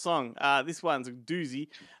about another song? This one's a doozy.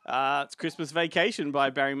 It's Christmas Vacation by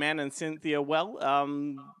Barry Mann and Cynthia Well.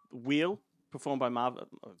 Wheel, performed by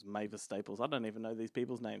Mavis Staples. I don't even know these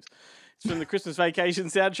people's names. It's from the Christmas Vacation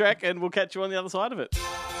soundtrack, and we'll catch you on the other side of it.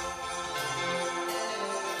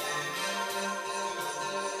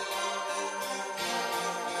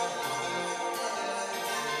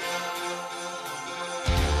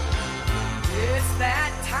 It's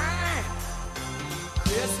that time.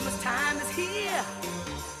 Christmas time is here.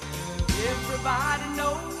 Everybody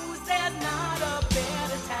knows there's not a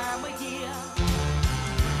better time of year.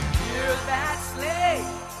 Hear that sleigh.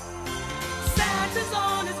 Santa's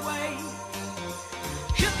on his way.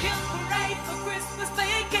 Hip hip parade for Christmas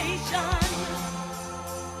vacation.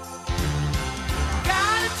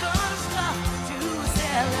 Got a ton of stuff to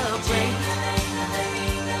celebrate.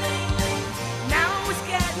 Now it's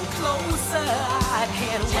getting closer, I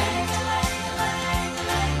can't wait.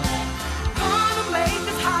 Gonna make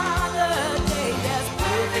this holiday as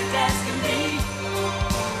perfect as can be.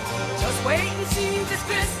 Just wait and see this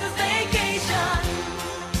Christmas vacation.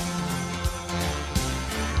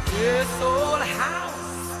 This old house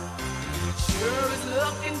sure is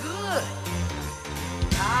looking good.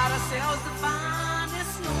 Got ourselves the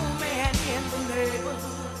finest snowman in the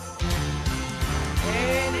neighborhood.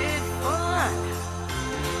 Ain't it fun?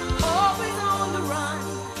 Always on the run.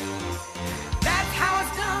 That's how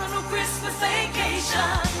it's done on Christmas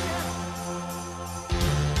vacation.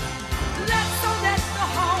 Let's all let the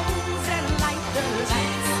homes and light the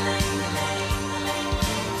lights.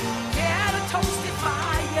 Get a toasty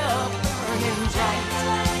fire burning bright.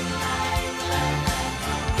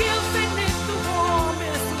 Give St. Nick the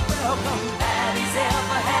warmest welcome that he's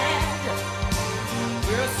ever had.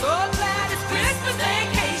 We're so glad it's Christmas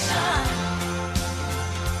vacation.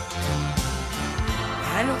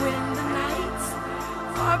 And when the nights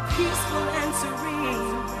are peaceful and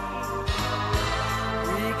serene,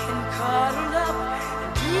 we can cuddle up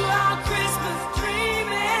and do our Christmas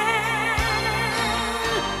dreaming.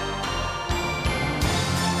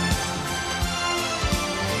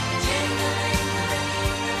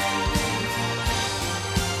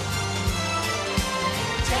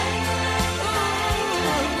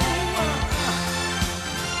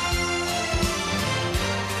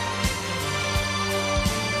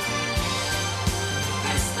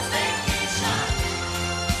 Christmas vacation.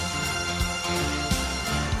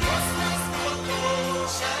 Christmas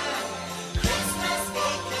vacation. Christmas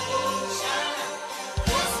vacation.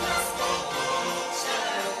 Christmas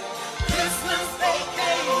vacation. Christmas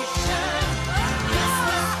vacation.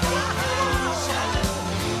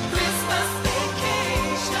 Christmas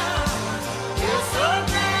vacation. We're so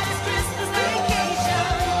glad it's Christmas vacation.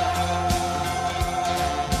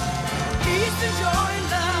 Peace and joy and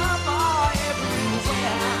love are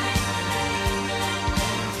everywhere.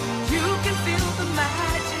 You can feel the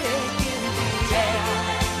magic in the air.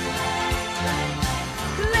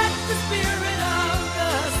 Let the spirit of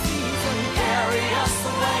the season carry us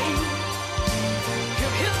away.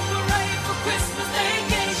 Hip hip hooray for Christmas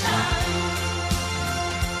vacation.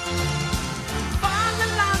 Fa la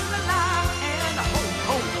la la la and ho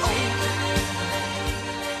ho ho.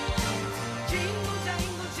 Jingle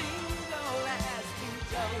jangle jingle as we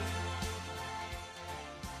go.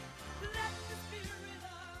 Let the spirit of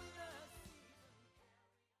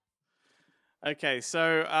Okay,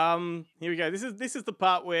 so here we go. This is the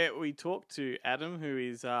part where we talk to Adam, who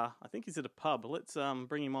is I think he's at a pub. Let's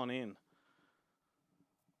bring him on in.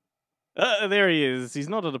 There he is. He's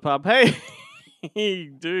not at a pub. Hey,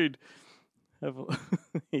 dude.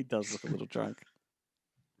 He does look a little drunk.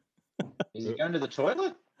 Is he going to the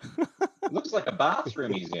toilet? Looks like a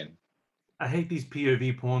bathroom he's in. I hate these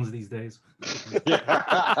POV porns these days.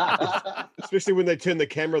 Especially when they turn the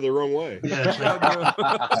camera the wrong way.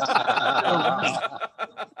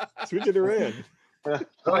 Switch it around. At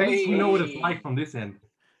least we know what it's like from this end.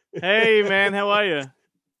 Hey, man, how are you?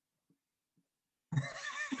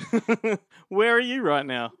 Where are you right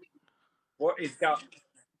now? What is going?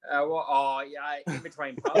 Oh, yeah, in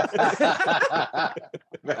between pubs.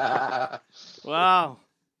 Wow.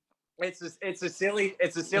 It's a silly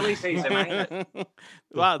season, ain't it?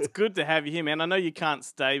 Well, it's good to have you here, man. I know you can't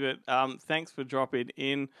stay, but thanks for dropping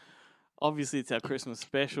in. Obviously, it's our Christmas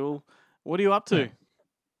special. What are you up to?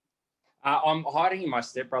 I'm hiding in my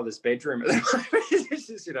stepbrother's bedroom at the moment. It's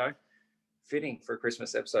just, fitting for a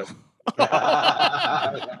Christmas episode.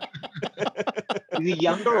 Is he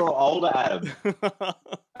younger or older, Adam?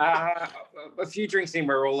 A few drinks in,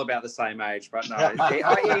 we're all about the same age, but no.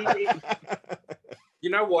 You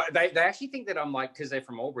know what? They actually think that I'm like, because they're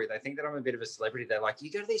from Albury, they think that I'm a bit of a celebrity. They're like, you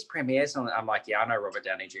go to these premieres? And I'm like, yeah, I know Robert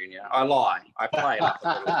Downey Jr. I lie. I play it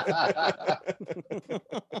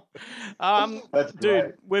up. Dude,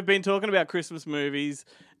 great. We've been talking about Christmas movies,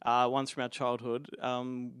 ones from our childhood.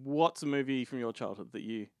 What's a movie from your childhood that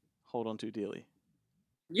you hold on to dearly?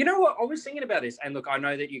 You know what? I was thinking about this, and look, I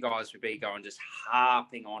know that you guys would be going just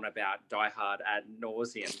harping on about Die Hard ad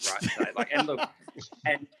nauseum, right? Today. And look,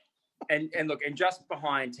 and look, and just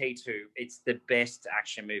behind T2, it's the best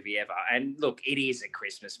action movie ever. And look, it is a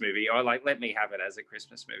Christmas movie. Let me have it as a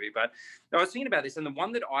Christmas movie. But I was thinking about this, and the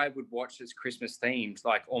one that I would watch that's Christmas themed,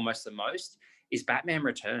 almost the most, is Batman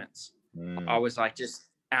Returns. I was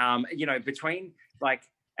between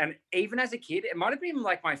and even as a kid, it might have been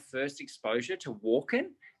my first exposure to Walken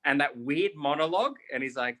and that weird monologue. And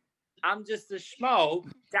he's like, I'm just a schmo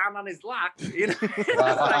down on his luck, Yes. And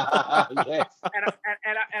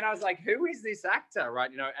I was like, who is this actor, right?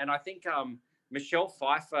 And I think Michelle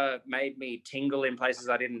Pfeiffer made me tingle in places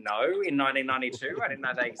I didn't know in 1992. I didn't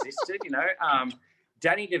know they existed,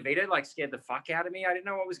 Danny DeVito scared the fuck out of me. I didn't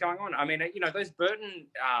know what was going on. I mean, those Burton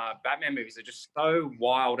Batman movies are just so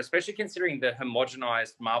wild, especially considering the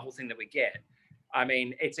homogenized Marvel thing that we get. I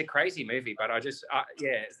mean, it's a crazy movie, but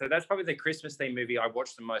so that's probably the Christmas themed movie I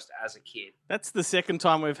watched the most as a kid. That's the second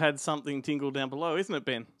time we've had something tingle down below, isn't it,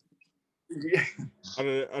 Ben? Yeah. I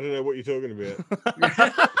don't know what you're talking about.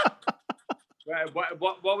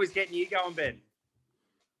 What was getting you going, Ben?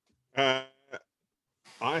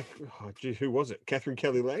 Who was it? Catherine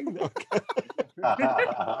Kelly Lang?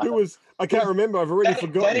 Who was? I can't remember. I've already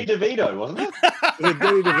forgotten. Danny DeVito, wasn't it? Was it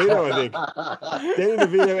Danny DeVito? I think. Danny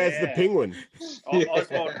DeVito as the Penguin.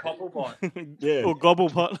 Oswald Cobblepot. Yeah. Or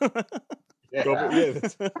Gobblepot.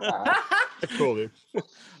 That's called him.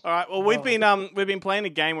 All right. Well, we've been playing a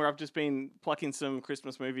game where I've just been plucking some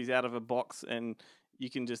Christmas movies out of a box, and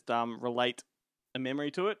you can just relate a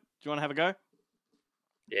memory to it. Do you want to have a go?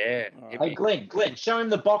 Yeah. Hey, Glenn, show him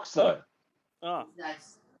the box though. Oh,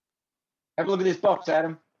 nice. Have a look at this box,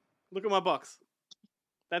 Adam. Look at my box.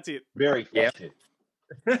 That's it. Very festive.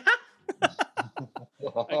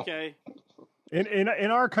 Okay. In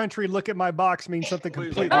our country, look at my box means something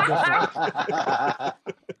completely different.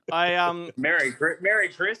 Merry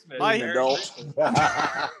Christmas.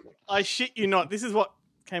 I shit you not. This is what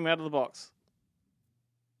came out of the box.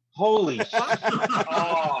 Holy shit.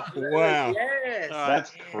 Wow. Yes.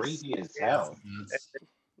 That's creepy as hell.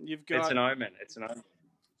 You've got It's an omen.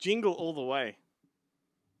 Jingle All the Way.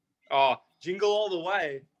 Oh, Jingle All the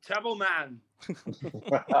Way. Trouble Man. I'm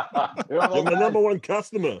the number one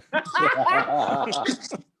customer.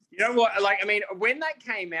 You know what? When that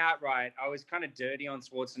came out, right, I was kind of dirty on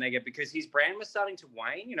Schwarzenegger because his brand was starting to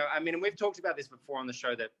wane. And we've talked about this before on the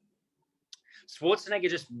show that Schwarzenegger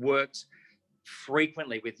just worked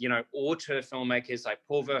frequently with auteur filmmakers like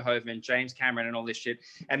Paul Verhoeven, James Cameron, and all this shit.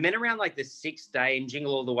 And then around the sixth day in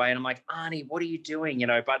Jingle All the Way, and I'm like, Arnie, what are you doing?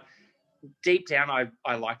 But deep down,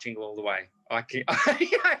 I like Jingle All the Way. I'm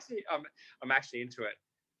actually into it.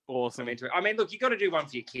 Awesome. I'm into it. I mean, look, you got to do one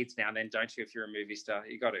for your kids now and then, don't you? If you're a movie star,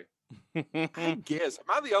 you got to. I guess. Am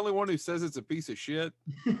I the only one who says it's a piece of shit?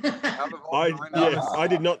 I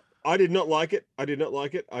did not like it.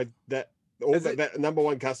 That number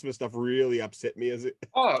one customer stuff really upset me as it.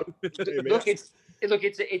 Oh, look,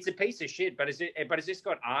 it's a piece of shit, but it's just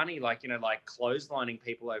got Arnie clotheslining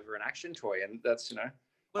people over an action toy, and that's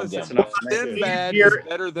Listen, Sinbad is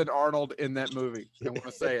better than Arnold in that movie. I want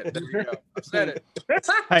to say it. There you go. I've said it.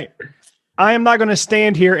 Hey, I am not going to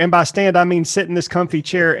stand here, and by stand I mean sit in this comfy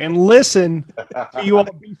chair and listen to you all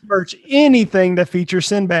besmirch anything that features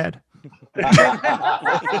Sinbad.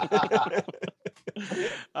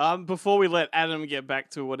 Before we let Adam get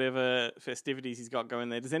back to whatever festivities he's got going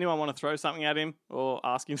there, does anyone want to throw something at him or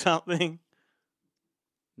ask him something?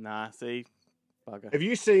 Nah, see, bugger. Have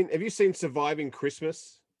you seen Surviving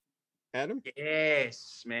Christmas, Adam?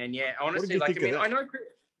 Yes, man. Yeah, did honestly, you like, I think of mean, that? I know.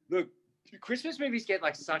 Look, Christmas movies get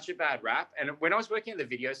like such a bad rap, and when I was working at the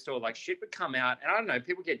video store, like shit would come out, and I don't know,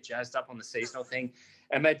 people get jazzed up on the seasonal thing,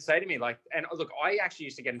 and they'd say to me like, and look, I actually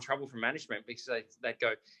used to get in trouble from management because they'd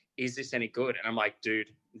go, "Is this any good?" And I'm like, "Dude,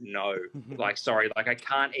 no. Like, sorry, like I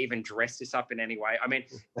can't even dress this up in any way." I mean,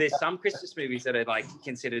 there's some Christmas movies that are like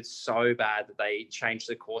considered so bad that they changed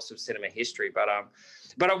the course of cinema history. But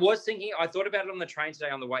I was thinking, I thought about it on the train today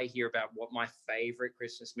on the way here about what my favorite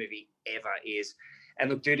Christmas movie ever is. And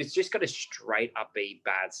look, dude, it's just got a straight upbeat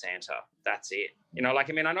Bad Santa. That's it. You know, like,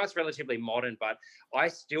 I mean, I know it's relatively modern, but I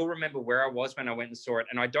still remember where I was when I went and saw it.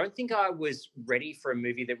 And I don't think I was ready for a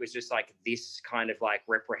movie that was just like this kind of like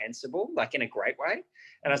reprehensible, like in a great way.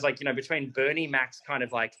 And I was like, you know, between Bernie Mac's kind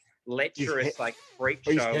of like lecherous, like freak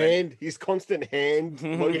show. His constant hand.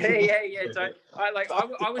 Yeah. So I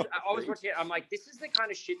was watching it. I'm like, this is the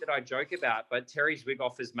kind of shit that I joke about, but Terry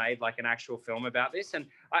Zwigoff has made like an actual film about this. And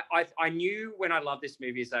I knew when I loved this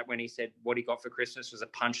movie is that when he said what he got for Christmas was a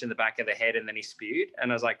punch in the back of the head and then he spewed.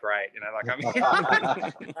 And I was like, great, you know, like I mean.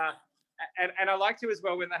 And I liked it as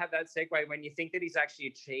well when they had that segue when you think that he's actually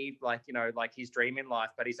achieved like, you know, like his dream in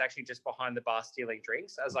life, but he's actually just behind the bar stealing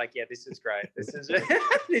drinks. I was like, yeah, this is great. This is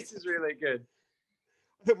this is really good.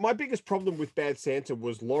 My biggest problem with Bad Santa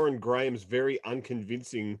was Lauren Graham's very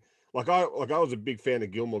unconvincing. Like I was a big fan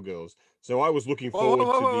of Gilmore Girls, so I was looking forward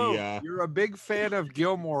to the. You're a big fan of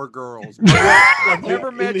Gilmore Girls. I've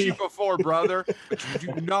never met you before, brother, but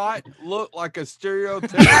you do not look like a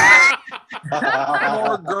stereotypical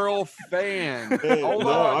Gilmore Girl fan. Hold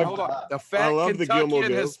on. The fat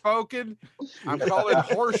Kentuckian has spoken. I'm calling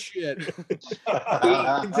horseshit.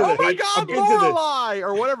 Oh my God, Lorelai,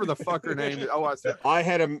 or whatever the fuck her name is. Oh, I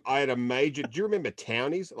had a major. Do you remember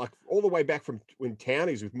Townies? Like all the way back from when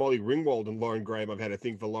Townies with Molly Ringwald and Lauren Graham. I've had a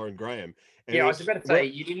thing for Lauren Graham. And yeah, I was about to say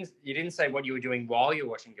you didn't say what you were doing while you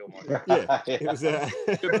were watching Gilmore. Yeah, it was a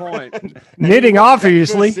good point. Knitting,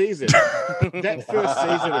 obviously. That first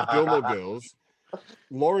season of Gilmore Girls,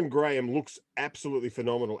 Lauren Graham looks absolutely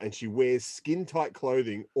phenomenal, and she wears skin tight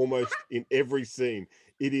clothing almost in every scene.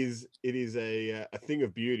 It is a thing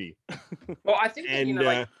of beauty. Well, I think that, you know,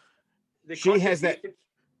 like she has that.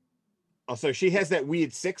 So she has that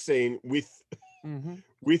weird sex scene with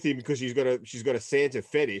him because she's got a Santa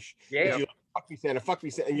fetish. Yeah. And she's like, fuck me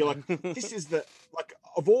Santa, and you're like, this is the like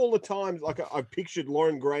of all the times like I've pictured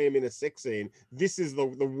Lauren Graham in a sex scene. This is the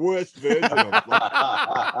worst version of it.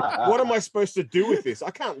 Like, what am I supposed to do with this?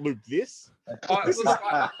 I can't loop this. I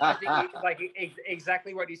think like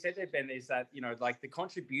exactly what you said there, Ben, is that, you know, like the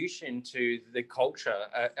contribution to the culture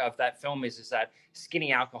of that film is that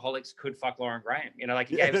skinny alcoholics could fuck Lauren Graham. You know, like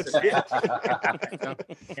he gave us the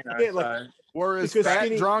you know, Yeah, like, whereas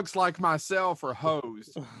fat drunks like myself are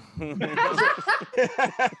hosed.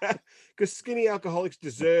 Because skinny alcoholics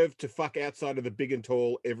deserve to fuck outside of the big and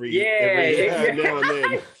tall every now and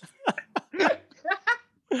then.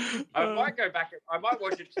 I might go back. I might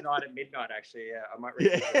watch it tonight at midnight. Actually, yeah, I might.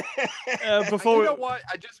 Read Before you know what?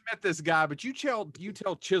 I just met this guy, but you tell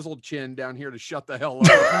Chiseled Chin down here to shut the hell up.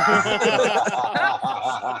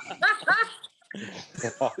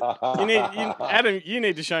 Adam, you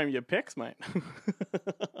need to show him your pecs, mate.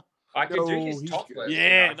 I could do his topless.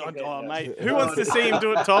 Yeah, mate. Who wants to see him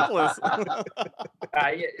do it topless?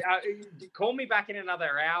 Call me back in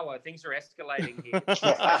another hour. Things are escalating here.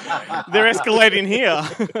 They're escalating here.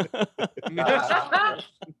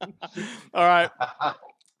 All right.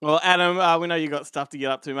 Well, Adam, we know you got stuff to get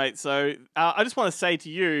up to, mate. So I just want to say to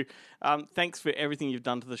you, thanks for everything you've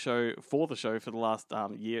done to the show for the last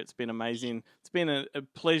year. It's been amazing. It's been a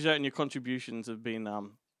pleasure, and your contributions have been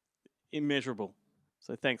immeasurable.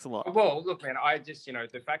 So thanks a lot. Well, look, man, I just, you know,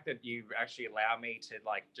 the fact that you actually allow me to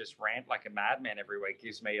like just rant like a madman every week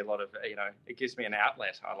gives me a lot of, you know, it gives me an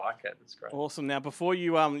outlet. I like it. It's great. Awesome. Now, before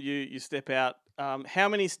you you step out, how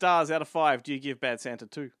many stars out of 5 do you give Bad Santa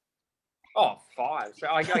 2? Oh, 5. So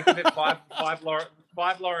I give it five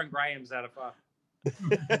Lauren Grahams out of 5.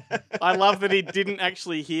 I love that he didn't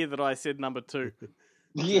actually hear that I said number 2.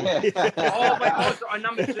 Yeah. Oh my God,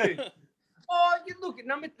 number 2. Oh, you look,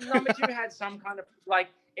 number 2 had some kind of like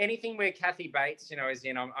anything where Kathy Bates, you know, is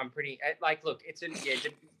in. I'm pretty like. Look, it's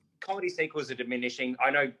comedy sequels are diminishing.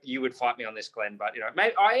 I know you would fight me on this, Glenn, but you know,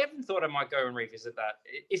 maybe I haven't thought I might go and revisit that.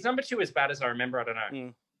 Is number 2 as bad as I remember? I don't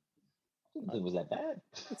know. It was that bad.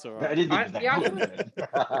 It's all right. I didn't think it was that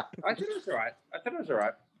bad. I thought it was all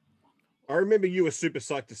right. I remember you were super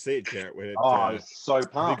psyched to see it, Jarrett. When it, I was so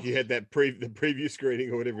pumped. I think you had that the preview screening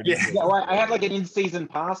or whatever it is. Yeah, well, I had like an in-season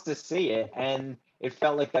pass to see it, and it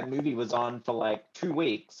felt like that movie was on for like 2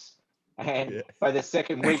 weeks. And by the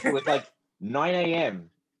second week, it was like 9 a.m.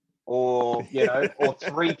 or, or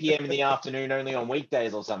 3 p.m. in the afternoon only on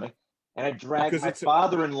weekdays or something. And I dragged my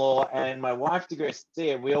father-in-law and my wife to go see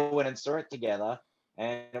it. We all went and saw it together.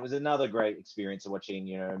 And it was another great experience of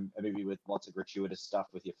watching, a movie with lots of gratuitous stuff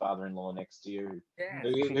with your father-in-law next to you,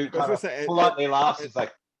 who kind of politely laughs. It's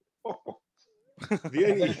like, the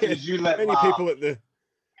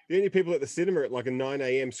only people at the cinema at like a 9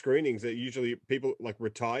 a.m. screenings are usually people like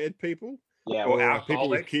retired people, or people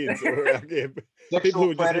with kids, or people who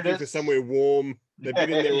are just looking for somewhere warm. They've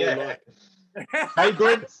been in there all night.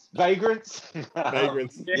 Vagrants. Yeah.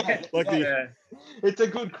 It's a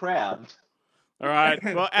good crowd. All right.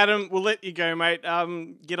 Well, Adam, we'll let you go, mate.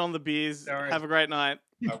 Get on the beers. Have a great night.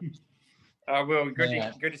 I will. Good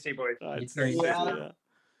to see you, boys.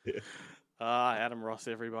 Adam Ross,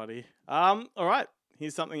 everybody. All right.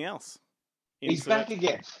 Here's something else. He's back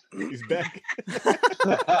again. He's back.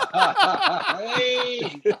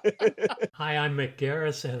 Hi, I'm Mick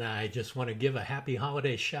Garris, and I just want to give a happy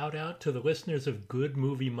holiday shout out to the listeners of Good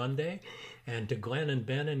Movie Monday and to Glenn and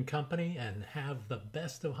Ben and company, and have the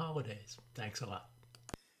best of holidays. Thanks a lot.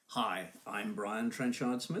 Hi, I'm Brian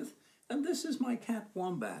Trenchard Smith, and this is my cat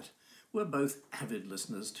Wombat. We're both avid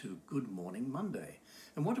listeners to Good Morning Monday,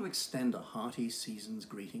 and want to extend a hearty season's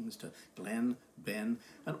greetings to Glenn, Ben,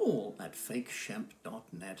 and all at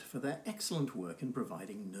fakeshemp.net for their excellent work in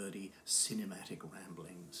providing nerdy cinematic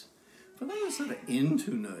ramblings. For those that are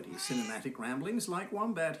into nerdy cinematic ramblings like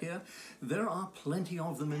Wombat here, there are plenty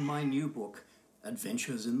of them in my new book,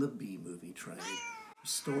 Adventures in the B-Movie Trade.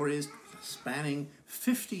 Stories spanning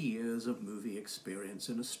 50 years of movie experience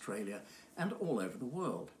in Australia and all over the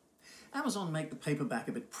world. Amazon make the paperback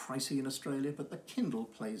a bit pricey in Australia, but the Kindle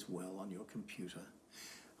plays well on your computer.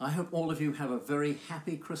 I hope all of you have a very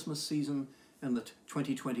happy Christmas season, and that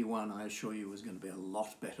 2021, I assure you, is going to be a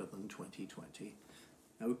lot better than 2020.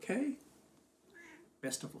 Okay?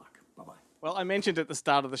 Best of luck. Bye-bye. Well, I mentioned at the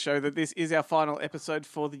start of the show that this is our final episode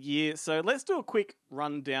for the year, so let's do a quick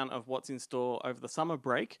rundown of what's in store over the summer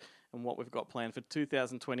break and what we've got planned for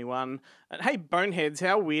 2021. And hey, Boneheads,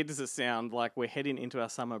 how weird does it sound like we're heading into our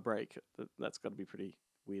summer break? That's got to be pretty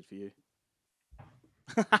weird for you.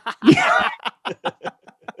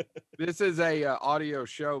 This is a audio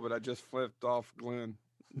show, but I just flipped off Glenn.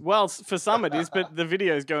 Well, for some it is, but the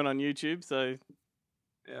video's going on YouTube, so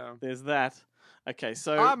yeah, there's that. Okay,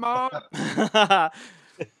 so I'm on.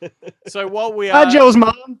 So while we Hi, Joe's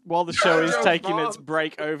mom. While the show is Joe's taking mom. its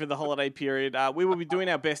break over the holiday period, we will be doing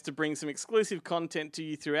our best to bring some exclusive content to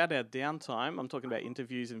you throughout our downtime. I'm talking about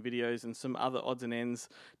interviews and videos and some other odds and ends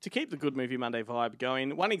to keep the Good Movie Monday vibe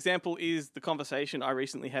going. One example is the conversation I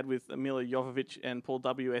recently had with Mila Jovovich and Paul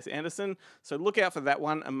W.S. Anderson. So look out for that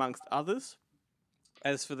one amongst others.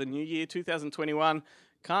 As for the new year, 2021,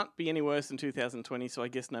 can't be any worse than 2020, so I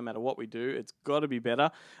guess no matter what we do, it's got to be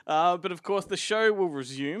better. But of course, the show will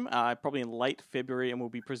resume probably in late February, and we'll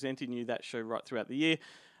be presenting you that show right throughout the year.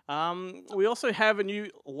 We also have a new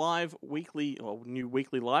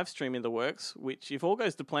weekly live stream in the works, which, if all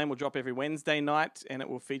goes to plan, will drop every Wednesday night, and it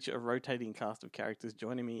will feature a rotating cast of characters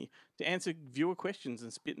joining me to answer viewer questions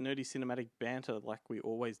and spit nerdy cinematic banter like we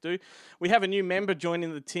always do. We have a new member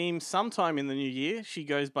joining the team sometime in the new year. She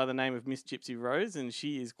goes by the name of Miss Gypsy Rose, and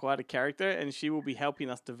she is quite a character, and she will be helping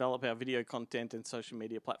us develop our video content and social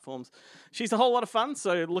media platforms. She's a whole lot of fun,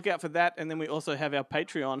 so look out for that. And then we also have our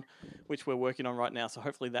Patreon, which we're working on right now, so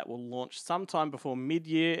hopefully that will launch sometime before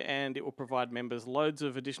mid-year, and it will provide members loads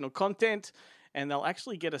of additional content, and they'll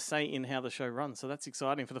actually get a say in how the show runs. So that's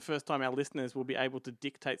exciting. For the first time, our listeners will be able to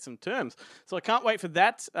dictate some terms. So I can't wait for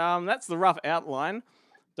that. That's the rough outline.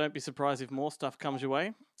 Don't be surprised if more stuff comes your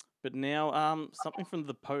way. But now, something from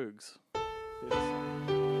the Pogues.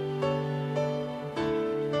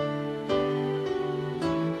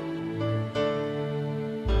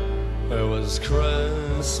 It was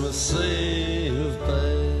Christmas Eve,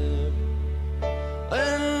 babe,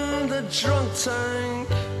 in the drunk tank.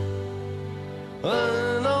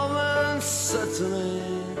 An old man said to me,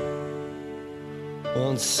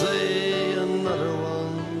 won't see another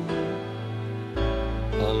one.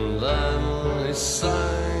 And then he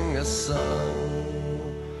sang a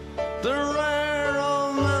song, the rare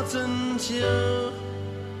old mountain dew.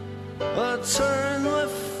 I turned my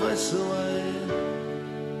face away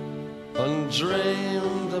and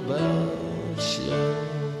dreamed about you.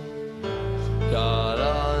 Got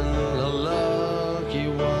on a lucky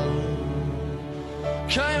one,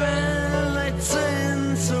 came in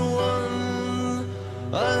 18 to 1.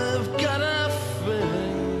 I've got a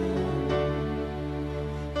feeling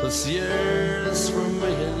this year's for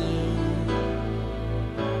me and you.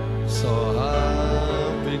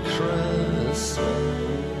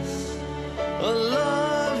 Christmas. I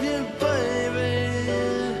love you,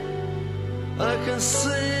 baby. I can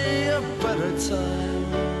see a better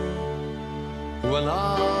time when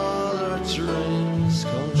all our dreams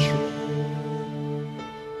come true.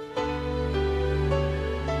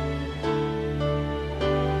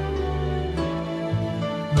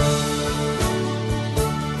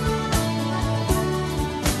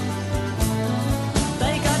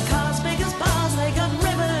 They got cars big as bars, they got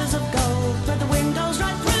rivers of gold, but the windows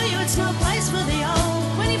right through you, it's no place for the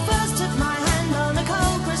old. When you first took my hand on a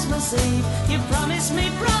cold Christmas Eve, you promised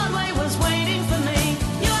me Broadway was waiting for me.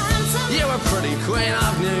 You were handsome. You were pretty queen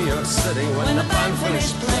of New York City. When the band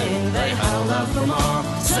finished playing, they held out for more.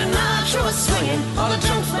 Sinatra was swinging, all the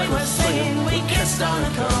drums they were singing. We kissed on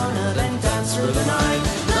a corner, then danced through the night.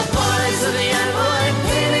 The boys of the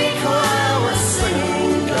NYPD choir were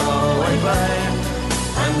singing, "Go away, babe,"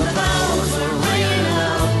 and the bells were ringing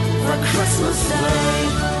out for Christmas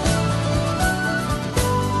Day.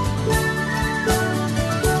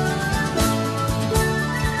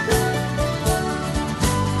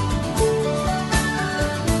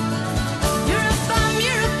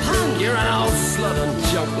 You're an old slut and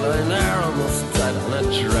junk lying there almost dead on a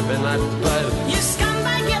dripping that bed. You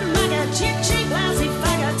scumbag, you maggot, you cheap lousy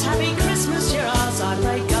faggot. Happy Christmas, you're ours, I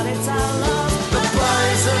pray God it's our love. The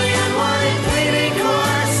boys of the NYPD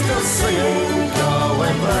choir still singing, "Go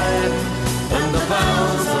away, babe," and the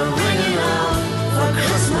bells are ringing out for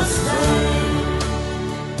Christmas Day.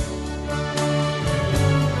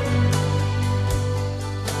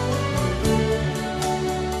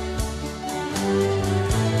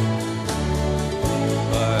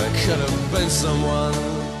 I could have been someone.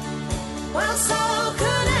 Well, so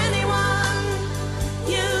could anyone.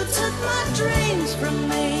 You took my dreams from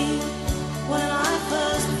me when I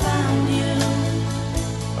first found you.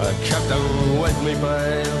 I kept them with me,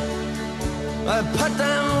 babe. I put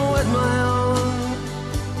them with my own.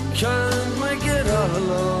 Can't make it all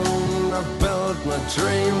alone. I built my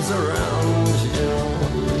dreams around you.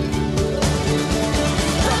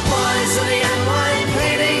 The boys of the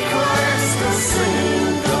NYPD choir still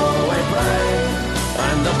singing, "Go away, babe,"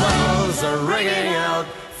 and the bells are ringing out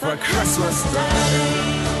for Christmas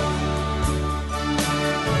Day.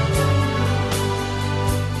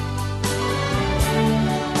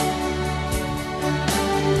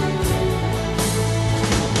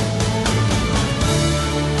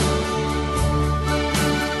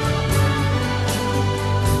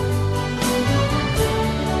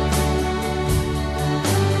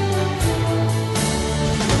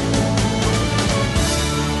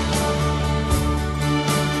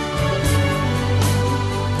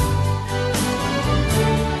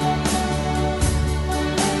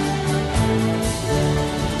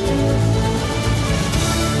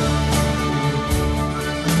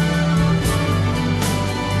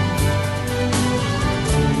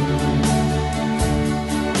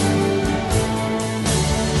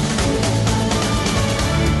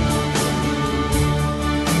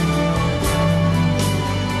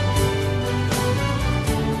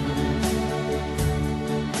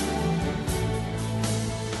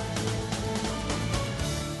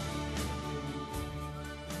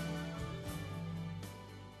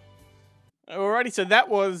 Alrighty, so that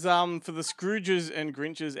was for the Scrooges and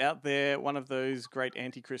Grinches out there, one of those great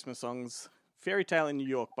anti-Christmas songs, Fairy Tale in New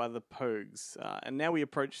York by the Pogues. And now we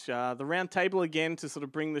approach the round table again to sort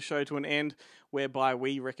of bring the show to an end, whereby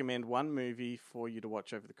we recommend one movie for you to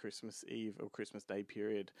watch over the Christmas Eve or Christmas Day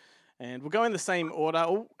period. And we'll go in the same order.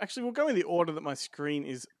 Or actually, we'll go in the order that my screen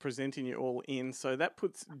is presenting you all in. So that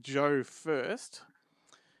puts Joe first.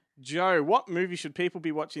 Joe, what movie should people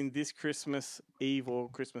be watching this Christmas Eve or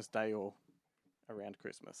Christmas Day or around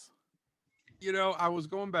Christmas? You know, I was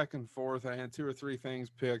going back and forth. I had 2 or 3 things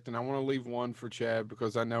picked, and I want to leave one for Chad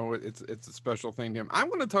because I know it's a special thing to him. I'm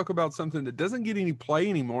going to talk about something that doesn't get any play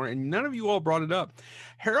anymore, and none of you all brought it up.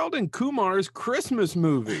 Harold and Kumar's Christmas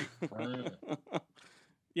movie.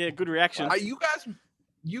 Yeah, good reaction.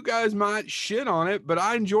 You guys might shit on it, but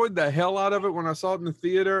I enjoyed the hell out of it when I saw it in the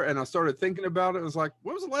theater, and I started thinking about it. I was like,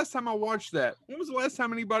 when was the last time I watched that? When was the last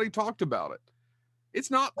time anybody talked about it? It's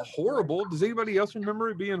not horrible. Does anybody else remember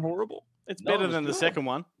it being horrible? It's better than the second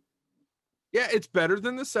one. Yeah, it's better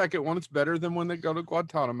than the second one. It's better than when they go to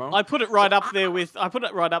Guantanamo. I put it right up there with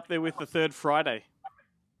the Third Friday.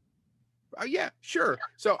 Yeah, sure.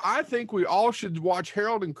 So I think we all should watch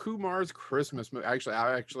Harold and Kumar's Christmas movie. Actually,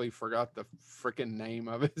 I actually forgot the freaking name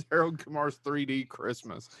of it. Harold Kumar's 3D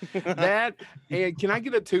Christmas. That, and can I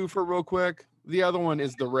get a 2 for real quick? The other one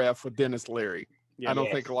is The Ref with Dennis Leary. Yeah, I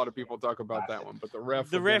don't think a lot of people talk about that one, but The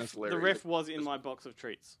Ref. The with Dennis Leary. Ref was in my box of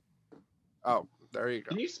treats. Oh, there you go.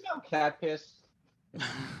 Can you smell cat piss?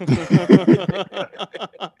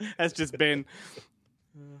 That's just Ben.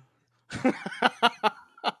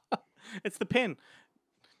 It's the pen.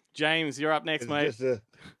 James, you're up next, mate. Just a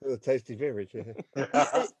tasty beverage. Yeah.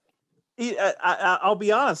 I'll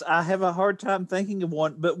be honest. I have a hard time thinking of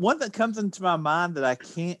one, but one that comes into my mind that I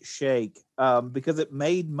can't shake because it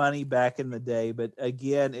made money back in the day. But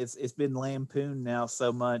again, it's been lampooned now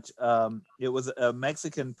so much. It was a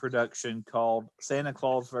Mexican production called Santa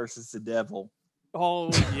Claus versus the Devil.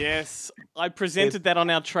 Oh yes, I presented that on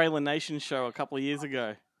our Trailer Nation show a couple of years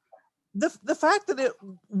ago. The fact that it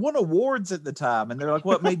won awards at the time, and they're like,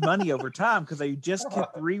 what made money over time because they just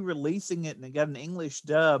kept re-releasing it and it got an English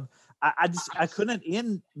dub. I couldn't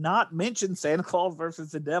not mention Santa Claus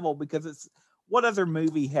versus the Devil because it's what other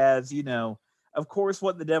movie has, of course,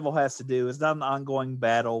 what the devil has to do is not an ongoing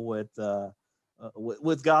battle with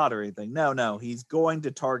God or anything. No, he's going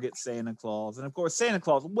to target Santa Claus. And of course, Santa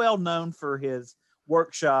Claus, well known for his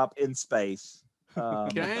workshop in space.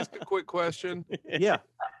 Can I ask a quick question? Yeah.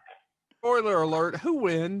 Spoiler alert, who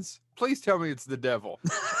wins? Please tell me it's the devil.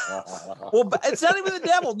 Well, but it's not even the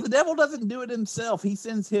devil. The devil doesn't do it himself. He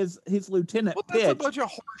sends his lieutenant. Well, that's a Pitch. bunch of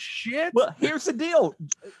horse shit. Well, here's the deal.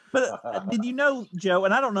 But did you know, Joe,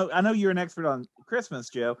 and I don't know, I know you're an expert on Christmas,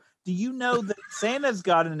 Joe. Do you know that Santa's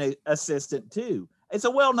got an assistant too? It's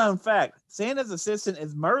a well-known fact. Santa's assistant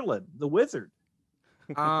is Merlin, the wizard.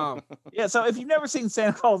 Yeah, so if you've never seen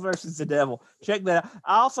Santa Claus versus the Devil, check that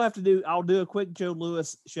out. I'll do a quick Joe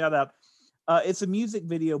Lewis shout out. It's a music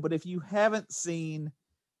video, but if you haven't seen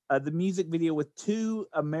the music video with two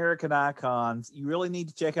American icons, you really need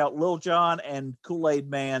to check out Lil Jon and Kool-Aid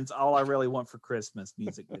Man's All I Really Want for Christmas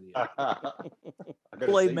music video.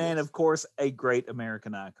 Kool-Aid Man, of course, a great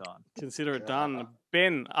American icon. Consider it done.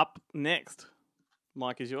 Ben, up next.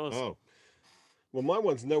 Mike is yours. Oh. Well, my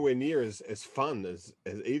one's nowhere near as fun as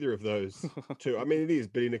either of those two. I mean, it is,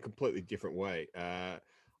 but in a completely different way. I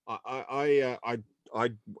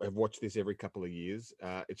have watched this every couple of years.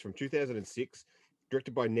 It's from 2006,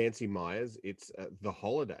 directed by Nancy Myers. It's The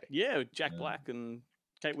Holiday. Yeah, Jack Black and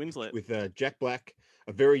Kate Winslet. With Jack Black,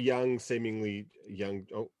 a very young, seemingly young.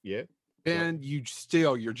 Oh, yeah. And you're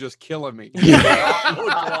just killing me. Yeah.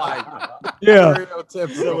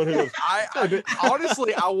 Stereotypical. I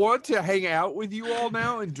honestly, I want to hang out with you all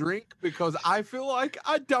now and drink because I feel like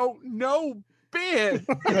I don't know Ben.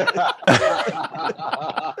 But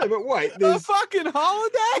wait, the fucking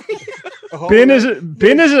holiday. Ben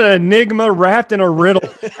is an enigma wrapped in a riddle.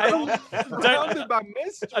 I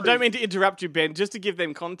don't mean to interrupt you, Ben. Just to give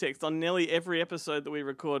them context, on nearly every episode that we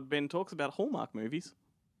record, Ben talks about Hallmark movies.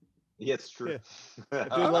 Yeah, it's true. Yeah.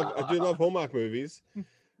 I do love Hallmark movies.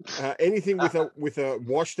 Anything with a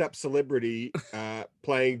washed up celebrity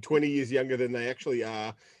playing 20 years younger than they actually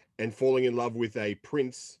are and falling in love with a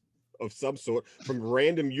prince of some sort from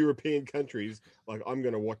random European countries, like I'm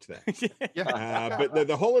going to watch that. But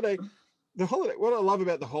the holiday. What I love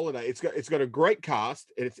about The Holiday, it's got a great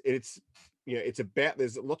cast, and it's about,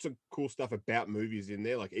 there's lots of cool stuff about movies in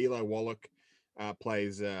there. Like Eli Wallach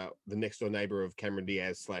plays the next door neighbor of Cameron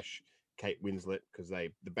Diaz / Kate Winslet, because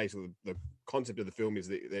basically the concept of the film is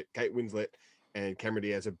that Kate Winslet and Cameron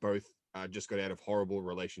Diaz have both just got out of horrible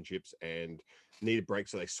relationships and need a break,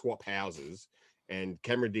 so they swap houses. And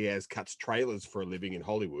Cameron Diaz cuts trailers for a living in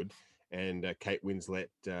Hollywood, and Kate Winslet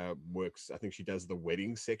works. I think she does the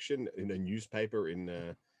wedding section in a newspaper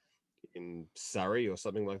in Surrey or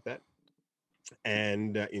something like that,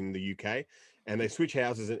 and in the UK. And they switch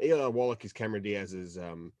houses. And Eli Wallach is Cameron Diaz's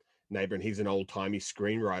neighbor, and he's an old-timey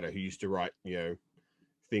screenwriter who used to write,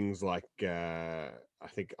 things like I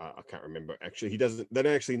think I can't remember. Actually, they don't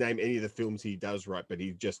actually name any of the films he does write, but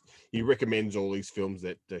he recommends all these films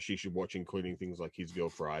that she should watch, including things like His Girl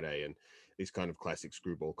Friday and these kind of classic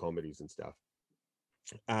screwball comedies and stuff.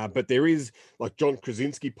 But there is, like, John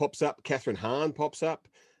Krasinski pops up, Catherine Hahn pops up,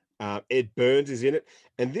 Ed Burns is in it,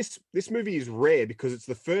 and this movie is rare because it's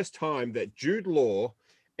the first time that Jude Law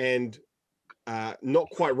and not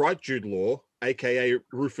quite right Jude Law, aka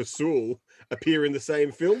Rufus Sewell, appear in the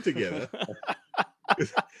same film together.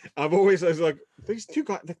 I was like, these two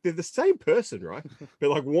guys, they're the same person, right? But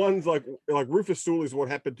like one's like Rufus Sewell is what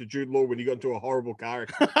happened to Jude Law when he got into a horrible car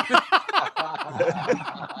accident.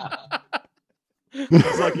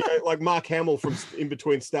 It's like Mark Hamill from in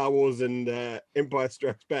between Star Wars and Empire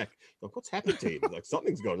Strikes Back. Like, what's happened to him? Like,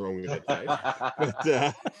 something's gone wrong with that guy.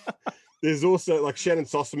 But there's also like Shannon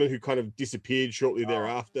Sossaman, who kind of disappeared shortly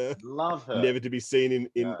thereafter. Love her. Never to be seen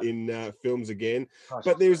in films again.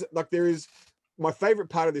 But there is my favorite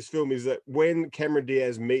part of this film is that when Cameron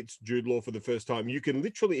Diaz meets Jude Law for the first time, you can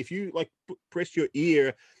literally, if you like press your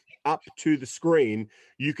ear up to the screen,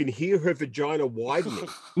 you can hear her vagina widening.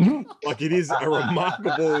 Like it is a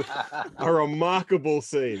remarkable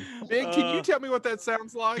scene. Ben, can you tell me what that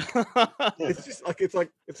sounds like? It's just like it's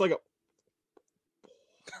like a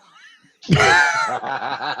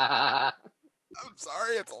I'm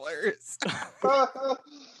sorry, it's hilarious.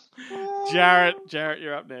 Jarrett,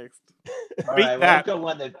 you're up next. All Beat right,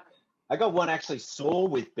 well, that. I got one actually saw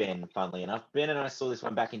with Ben, funnily enough. Ben and I saw this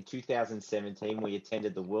one back in 2017. We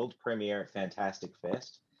attended the world premiere at Fantastic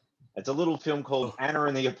Fest. It's a little film called Anna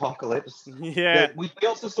and the Apocalypse. Yeah. that we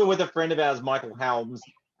also saw with a friend of ours, Michael Helms.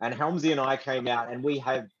 And Helmsy and I came out and we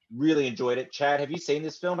have really enjoyed it. Chad, have you seen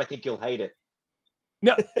this film? I think you'll hate it.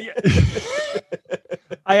 No,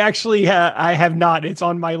 I actually I have not. It's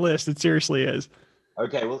on my list. It seriously is.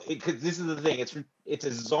 Okay, well, because this is the thing. It's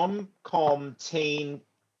a zom-com teen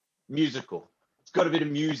musical. It's got a bit of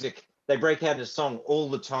music. They break out in a song all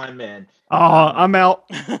the time, man. Oh, I'm out.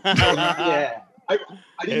 Yeah, I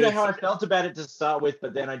didn't know how I felt about it to start with,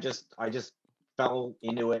 but then I just fell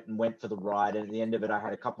into it and went for the ride. And at the end of it, I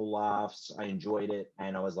had a couple laughs. I enjoyed it,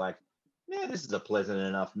 and I was like, "Yeah, this is a pleasant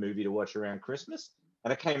enough movie to watch around Christmas."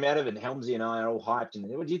 And I came out of it, and Helmsy and I are all hyped. And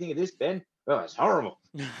what do you think of this, Ben? Oh, it's horrible.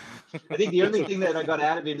 I think the only thing that I got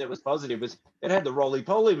out of him that was positive was it had the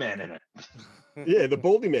roly-poly man in it. Yeah, the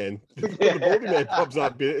baldy man. The baldy man pops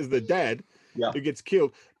up as the dad who gets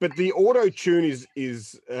killed. But the auto tune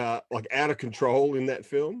is like out of control in that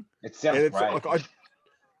film. It sounds and it's great. like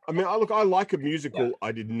I like a musical. Yeah.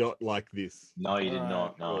 I did not like this. No, you did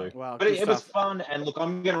not. No. Wow, but it was fun. And look,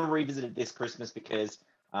 I'm going to revisit it this Christmas because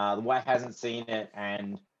the wife hasn't seen it,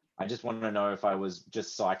 and I just want to know if I was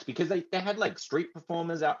just psyched because they had like street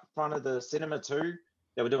performers out front of the cinema too.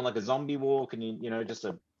 They were doing like a zombie walk and you know just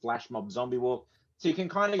a flash mob zombie walk. So you can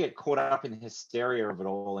kind of get caught up in the hysteria of it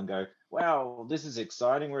all and go, wow, this is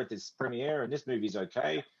exciting. We're at this premiere and this movie's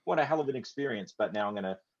okay. What a hell of an experience. But now I'm going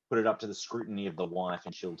to put it up to the scrutiny of the wife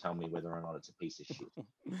and she'll tell me whether or not it's a piece of shit.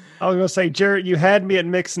 I was going to say, Jarrett, you had me at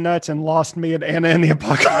mixed nuts and lost me at Anna and the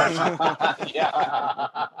Apocalypse.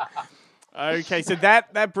 Okay, so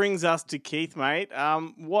that brings us to Keith, mate.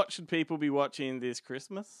 What should people be watching this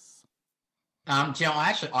Christmas? Jill,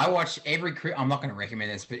 I watch every. I'm not going to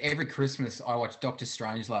recommend this, but every Christmas I watch Doctor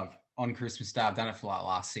Strangelove on Christmas Day. I've done it for like the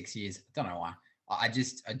last 6 years. I don't know why. I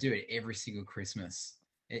do it every single Christmas.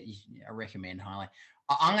 I recommend highly.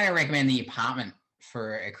 I'm going to recommend The Apartment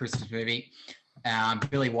for a Christmas movie.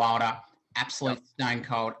 Billy Wilder, absolute stone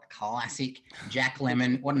cold classic. Jack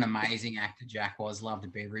Lemmon, what an amazing actor Jack was. Loved a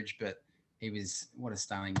beverage, but what a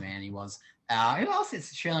stunning man he was. Who else?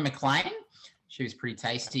 It's Shirley MacLaine. She was pretty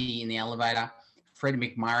tasty in the elevator. Freddie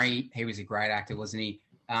McMurray, he was a great actor, wasn't he?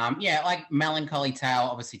 Like Melancholy Tale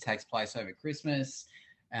obviously takes place over Christmas.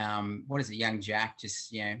 What is it? Young Jack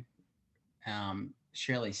just,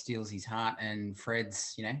 Shirley steals his heart and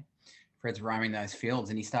Fred's roaming those fields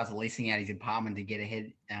and he starts leasing out his apartment to get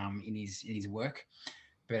ahead in his work.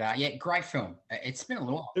 But great film. It's been a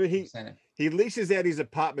little while. He leases out his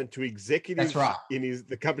apartment to executives in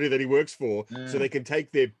the company that he works for, so they can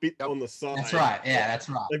take their bit on the side. That's right. Yeah, that's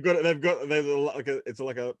right. It's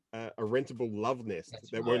like a rentable love nest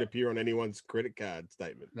that won't appear on anyone's credit card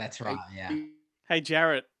statement. That's right. Yeah. Hey,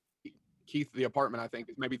 Jarrett. Keith, The Apartment, I think,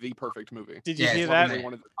 is maybe the perfect movie. Did you hear that?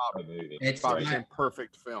 One of the top 10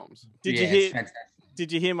 perfect films. Did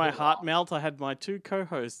you hear my heart melt? I had my two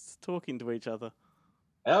co-hosts talking to each other.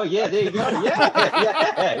 Oh yeah, there you go.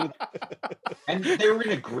 Yeah. And they were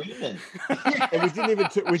in agreement. And we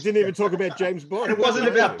didn't even talk about James Bond. It wasn't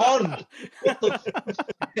about Bond.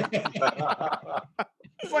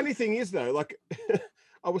 Funny thing is though, like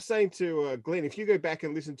I was saying to Glenn, if you go back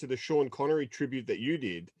and listen to the Sean Connery tribute that you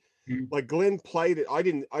did, like Glenn played it. I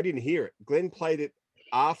didn't hear it. Glenn played it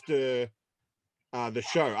after the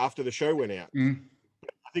show went out.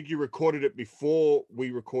 I think you recorded it before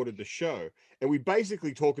we recorded the show, and we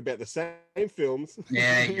basically talk about the same films,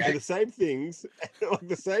 and the same things, like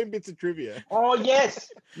the same bits of trivia. Oh yes.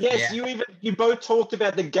 You both talked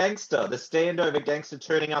about the standover gangster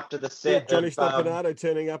turning up to the set. Yeah, Johnny Stoppanato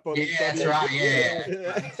turning up on. That's right.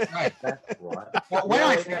 That's right. Well,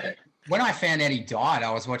 when I found out he died,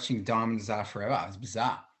 I was watching Diamonds Are Forever. It was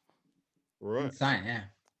bizarre. Right. Insane. Yeah.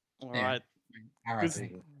 All right.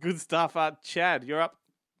 Good stuff. Chad, you're up.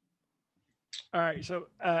 All right, so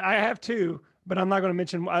I have two, but I'm not going to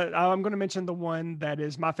mention. I'm going to mention the one that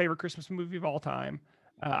is my favorite Christmas movie of all time.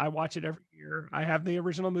 I watch it every year. I have the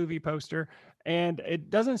original movie poster, and it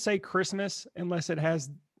doesn't say Christmas unless it has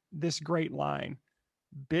this great line: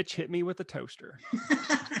 "Bitch, hit me with a toaster."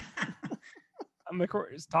 I'm of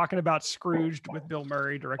course talking about Scrooged with Bill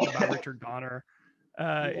Murray, directed by Richard Donner.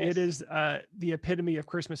 It is the epitome of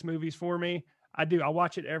Christmas movies for me. I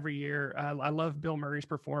watch it every year. I love Bill Murray's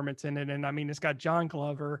performance in it. And I mean, it's got John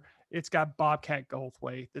Glover. It's got Bobcat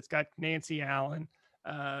Goldthwait. It's got Nancy Allen.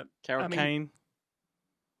 Carol Kane.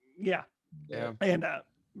 Yeah. Yeah. And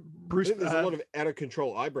Bruce. There's a lot of out of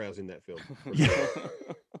control eyebrows in that film.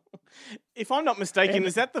 If I'm not mistaken,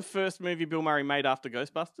 is that the first movie Bill Murray made after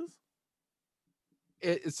Ghostbusters?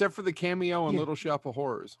 Except for the cameo in Little Shop of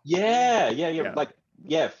Horrors. Yeah. Like,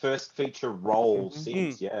 first feature role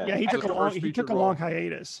since. Yeah, he took a long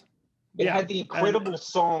hiatus. It had the incredible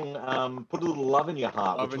song "Put a Little Love in Your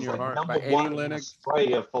Heart," which was like number one in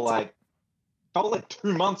Australia for felt like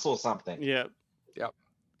 2 months or something. Yeah. Yep.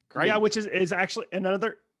 Great. Yeah, which is actually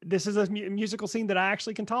another. This is a musical scene that I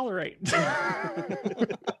actually can tolerate.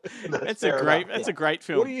 That's a great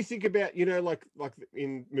film. What do you think about, like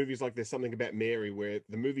in movies like There's Something About Mary, where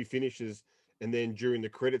the movie finishes and then during the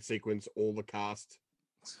credit sequence, all the cast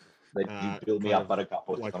they build me up buttercup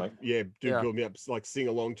or something. Build me up, like sing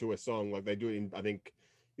along to a song like they do it in, I think,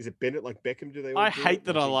 is it Bennett like Beckham? Do they? I hate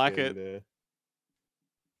that I like it.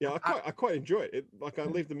 Yeah, I quite enjoy it. Like I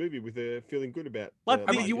leave the movie with a feeling good about.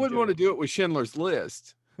 You wouldn't want to do it with Schindler's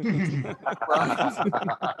List.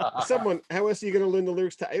 Someone, how else are you going to learn the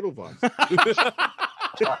lyrics to Edelweiss?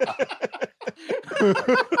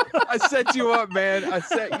 I set you up, man. I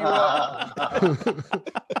set you up.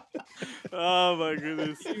 Oh my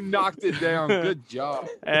goodness! You knocked it down. Good job.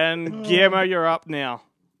 And Guillermo, you're up now.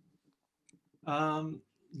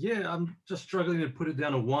 Yeah, I'm just struggling to put it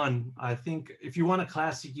down to one. I think if you want a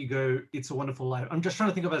classic, you go It's a Wonderful Life. I'm just trying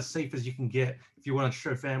to think of as safe as you can get if you want to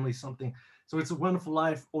show family something. So It's a Wonderful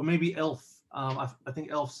Life, or maybe Elf. I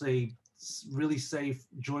think Elf's a really safe,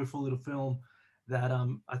 joyful little film that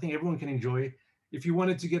I think everyone can enjoy. If you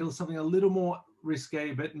wanted to get something a little more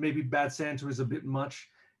risque, but maybe Bad Santa is a bit much,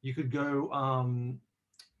 you could go,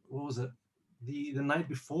 what was it? The Night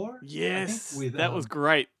Before? Yes, with, that was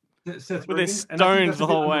great. Seth With their Rogen. stones the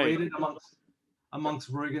whole way.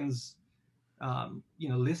 Amongst Rogen's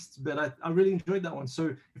lists, but I really enjoyed that one.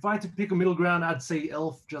 So if I had to pick a middle ground, I'd say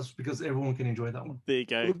Elf, just because everyone can enjoy that one. There you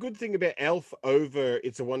go. Well, the good thing about Elf over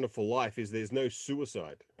It's a Wonderful Life is there's no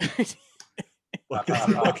suicide. It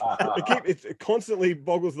constantly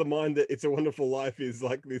boggles the mind that It's a Wonderful Life is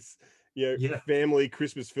like this, family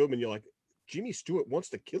Christmas film, and you're like, Jimmy Stewart wants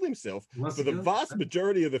to kill himself for the vast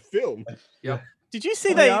majority of the film. Yep. Did you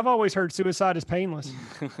see I've always heard suicide is painless.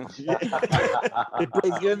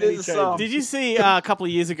 Did you see a couple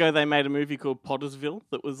of years ago they made a movie called Pottersville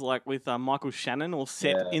that was like with Michael Shannon, all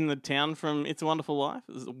set in the town from It's a Wonderful Life?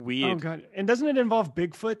 It was weird. Oh god! And doesn't it involve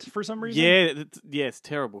Bigfoot for some reason? Yeah, it's a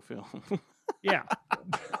terrible film. Yeah.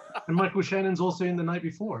 And Michael Shannon's also in The Night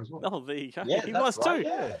Before as well. Oh, there you go. Yeah, he that's was right, too.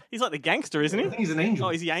 yeah. He's like the gangster, isn't he? I think he's an angel. Oh,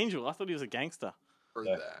 he's the angel. I thought he was a gangster. Heard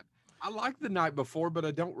that. I like The Night Before, but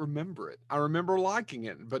I don't remember it. I remember liking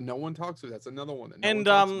it, but no one talks about it. That's another one that no one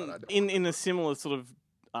talks about. I don't. In a similar sort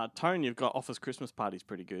of tone, you've got Office Christmas Party's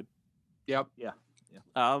pretty good. Yep. Yeah.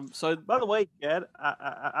 So by the way, Chad,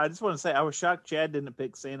 I just want to say I was shocked Chad didn't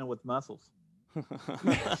pick Santa with muscles.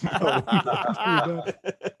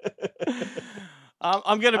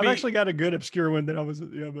 I've actually got a good obscure one that I was.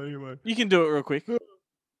 Yeah, but anyway. You can do it real quick.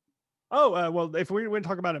 Oh, well, if we went to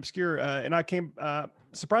talk about obscure, and I came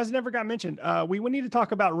surprised it never got mentioned. We would need to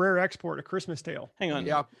talk about Rare Export, A Christmas Tale. Hang on.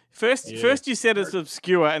 Yeah. First you said it's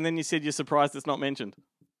obscure, and then you said you're surprised it's not mentioned.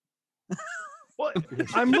 Well,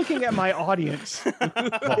 I'm looking at my audience.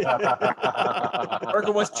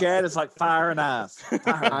 Working with Chad is like fire and ice.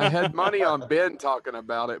 I had money on Ben talking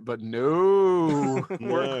about it, but no.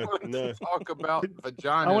 No. Talk about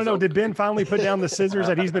vaginas. I want to know, did Ben finally put down the scissors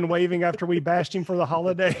that he's been waving after we bashed him for the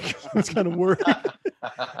holiday? I was kind of worried.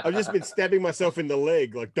 I've just been stabbing myself in the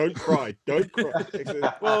leg, like, don't cry.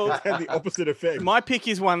 Well, it's had the opposite effect. My pick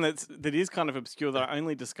is one that is kind of obscure that I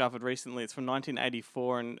only discovered recently. It's from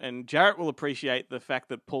 1984, and Jarrett will appreciate the fact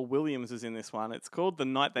that Paul Williams is in this one. It's called The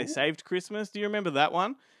Night They Saved Christmas. Do you remember that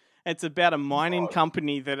one? It's about a mining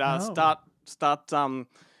company that start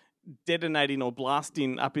detonating or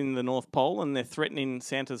blasting up in the North Pole, and they're threatening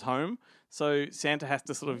Santa's home. So Santa has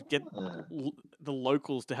to sort of get the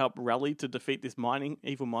locals to help rally to defeat this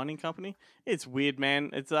evil mining company. It's weird,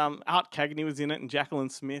 man. It's Art Cagney was in it and Jacqueline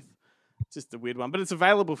Smith. It's just a weird one, but it's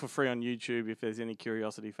available for free on YouTube if there's any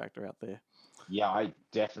curiosity factor out there. Yeah, I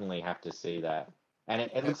definitely have to see that. And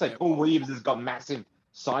it looks like Paul Williams has got massive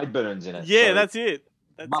sideburns in it. Yeah, so that's it.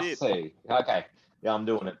 Must see. Okay. Yeah, I'm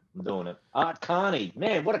doing it. Art Carney.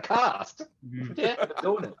 Man, what a cast. Yeah, I'm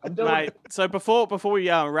doing it. Mate, so before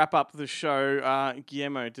we wrap up the show,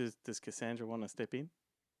 Guillermo, does Cassandra want to step in?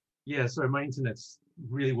 Yeah, sorry, my internet's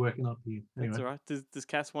really working up here. Anyway. That's all right. Does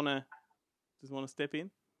Cass want to step in?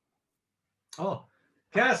 Oh,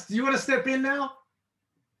 Cass, do you want to step in now?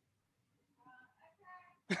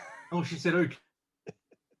 Oh, she said okay.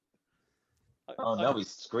 Oh no, his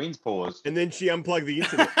screen's paused. And then she unplugged the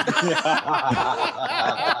internet.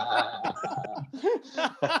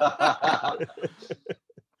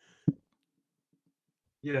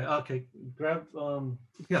 Yeah, okay. Grab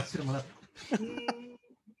yeah, sit on my lap. Do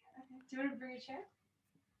you want to bring a chair?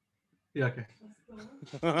 Yeah, okay.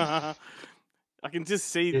 I can just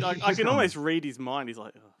see. Yeah, I she's can coming. almost read his mind. He's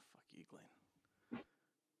like, "Oh, fuck you, Glenn."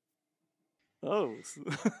 Oh.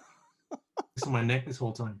 It's on my neck this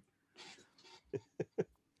whole time.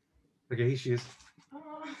 Okay, here she is.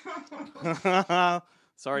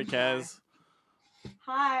 Sorry, Kaz.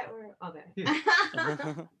 Hi. Oh, there.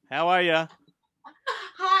 How are ya?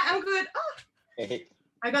 Hi, I'm good. Oh,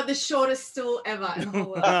 I got the shortest stool ever in the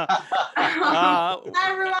whole world. Hi,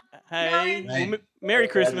 everyone. Hey, well, Merry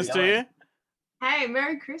Christmas to you. Hey,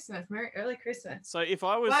 Merry Christmas. Merry early Christmas. So if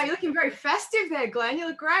I was, Wow, you're looking very festive there, Glenn. You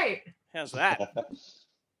look great. how's that?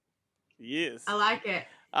 Yes. I like it.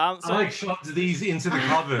 So I like shoved these into the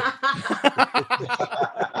cupboard.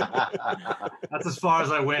 That's as far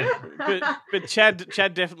as I went. but Chad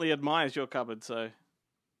definitely admires your cupboard. So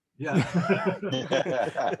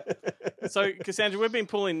yeah. So Cassandra, we've been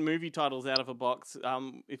pulling movie titles out of a box.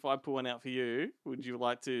 If I pull one out for you, would you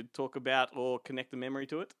like to talk about or connect a memory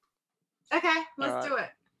to it? Okay, let's All right. do it.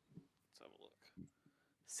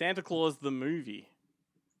 Santa Claus the movie.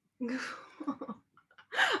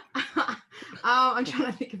 I'm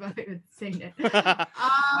trying to think if I've even seen it.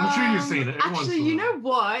 I'm sure you've seen it. Everyone's Actually, seen you it. know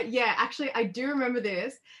what? Yeah, actually, I do remember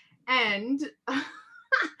this. And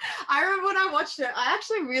I remember when I watched it, I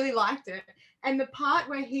actually really liked it. And the part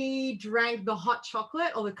where he drank the hot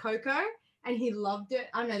chocolate or the cocoa and he loved it.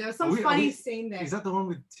 I don't know, there was some funny scene there. Is that the one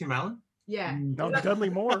with Tim Allen? Yeah. No, Dudley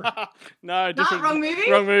Moore. No, different. wrong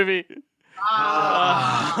movie? Wrong movie.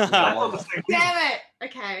 Damn it.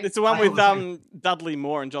 Okay. It's the one with Dudley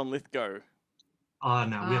Moore and John Lithgow. Oh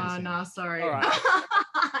no, we haven't Oh, seen no, sorry. All right.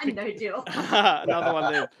 No deal. Another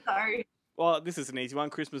one there. Sorry. Well, this is an easy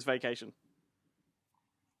one. Christmas Vacation.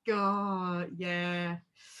 God, yeah.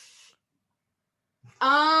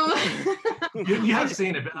 You have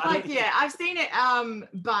seen it, but I like don't- yeah, I've seen it.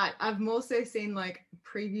 But I've also seen like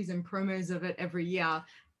previews and promos of it every year,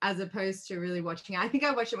 as opposed to really watching it. I think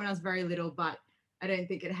I watched it when I was very little, but I don't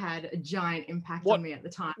think it had a giant impact on me at the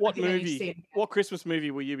time. What I think I need to see movie? it. What Christmas movie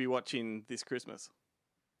will you be watching this Christmas?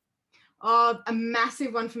 Oh, a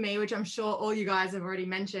massive one for me, which I'm sure all you guys have already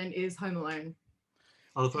mentioned, is Home Alone.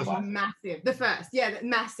 Oh, the first one? Massive. The first. Yeah,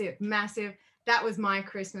 massive. That was my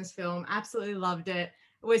Christmas film. Absolutely loved it.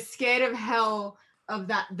 Was scared of hell of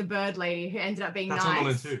the bird lady who ended up being That's Home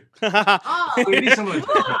Alone nice. too. Oh, It is Home Alone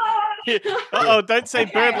too. Oh, don't say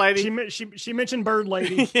bird lady. She mentioned bird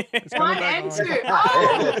lady. It's coming One back and on. two.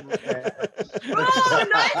 Oh, oh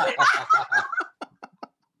nice.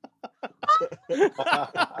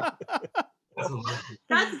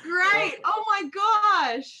 That's great. Oh my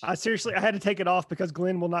gosh. I seriously, I had to take it off because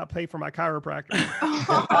Glenn will not pay for my chiropractor.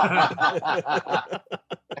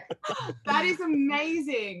 That is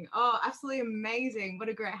amazing. Oh, absolutely amazing. What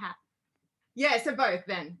a great hat. Yeah, so both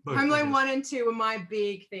then. Both, Home Alone okay. 1 and 2 were my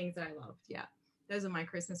big things that I loved. Yeah. Those are my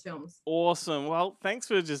Christmas films. Awesome. Well, thanks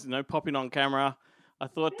for just popping on camera. I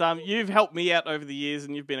thought you've helped me out over the years,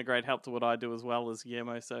 and you've been a great help to what I do as well as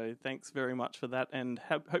Guillermo. So thanks very much for that, and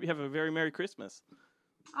hope you have a very Merry Christmas.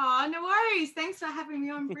 Oh, no worries. Thanks for having me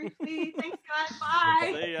on briefly. Thanks, guys.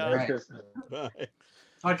 Bye. See ya. Merry Christmas.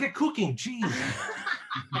 I get cooking. Jeez.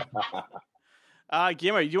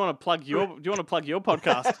 Guillermo, do you want to plug your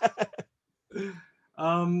podcast?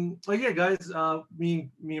 Oh yeah, guys. Me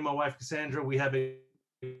and my wife Cassandra, we have a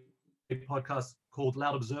podcast called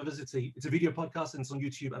Loud Observers. It's a video podcast and it's on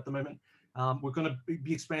YouTube at the moment. We're going to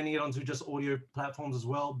be expanding it onto just audio platforms as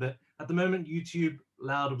well, but at the moment, YouTube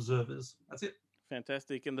Loud Observers. That's it.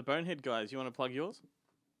 Fantastic. And the Bonehead guys, you want to plug yours?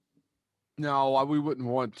 No, we wouldn't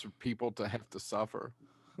want people to have to suffer.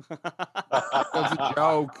 That's a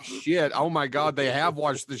joke. Shit. Oh my God. They have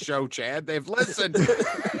watched the show, Chad. They've listened.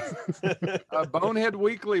 Bonehead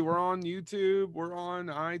Weekly. We're on YouTube. We're on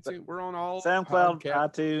iTunes. We're on all SoundCloud,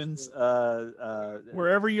 podcast- iTunes,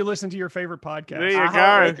 Wherever you listen to your favorite podcast. There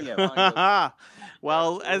you go.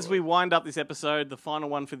 Well, as we wind up this episode, the final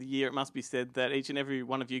one for the year, it must be said that each and every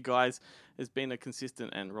one of you guys has been a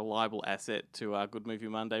consistent and reliable asset to our Good Movie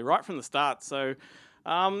Monday right from the start. So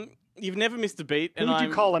You've never missed a beat, Who and would you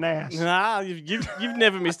call an ass? Nah, you've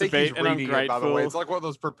never missed a think he's beat, and I'm reading it, by the way. grateful. It's like one of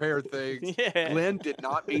those prepared things. Yeah. Glenn did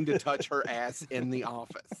not mean to touch her ass in the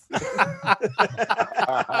office.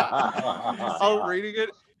 I'll reading it.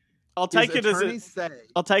 I'll take His it as attorneys say.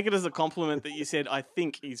 I'll take it as a compliment that you said. I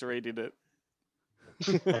think he's reading it.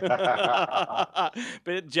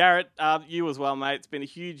 But Jarrett, you as well, mate. It's been a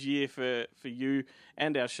huge year for you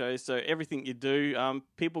and our show. So everything you do,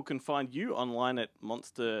 people can find you online at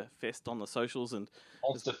Monster Fest on the socials and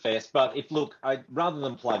Monster Fest. But rather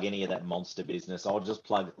than plug any of that monster business, I'll just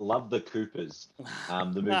plug Love the Coopers,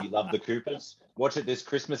 the movie Love the Coopers. Watch it this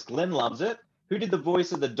Christmas. Glenn loves it. Who did the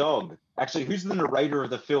voice of the dog? Actually, who's the narrator of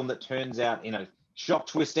the film that turns out in a shock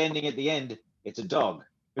twist ending at the end? It's a dog.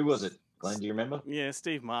 Who was it? Glenn, do you remember? Yeah,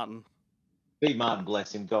 Steve Martin. Steve Martin,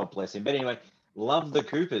 bless him. God bless him. But anyway, Love the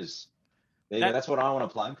Coopers. There you go. That's what I want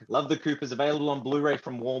to plug. Love the Coopers, available on Blu-ray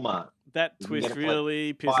from Walmart. That You can twist get it for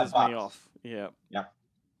really $5. pisses me off. Yeah. Yeah.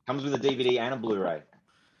 Comes with a DVD and a Blu-ray.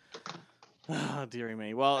 Oh, dearie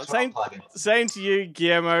me. Well, same to you,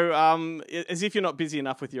 Guillermo. As if you're not busy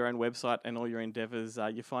enough with your own website and all your endeavors,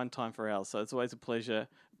 you find time for ours. So it's always a pleasure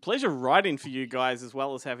writing for you guys as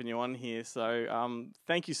well as having you on here. So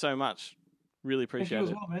thank you so much. Really appreciate Thank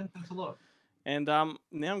it. you as well, man. Thanks a lot. And now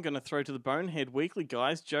I'm going to throw to the Bonehead Weekly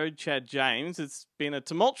guys, Joe, Chad, James. It's been a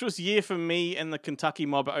tumultuous year for me and the Kentucky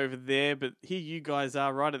mob over there, but here you guys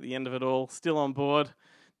are right at the end of it all, still on board,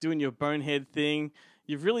 doing your Bonehead thing.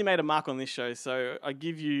 You've really made a mark on this show, so I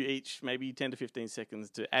give you each maybe 10 to 15 seconds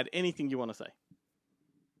to add anything you want to say.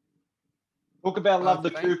 Talk about Love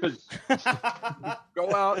the Coopers.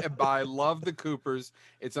 Go out and buy Love the Coopers.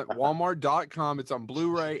 It's at Walmart.com. It's on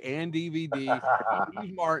Blu-ray and DVD.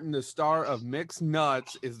 Steve Martin, the star of Mixed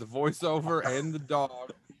Nuts, is the voiceover and the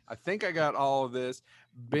dog. I think I got all of this.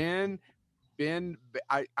 Ben,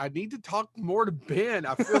 I need to talk more to Ben.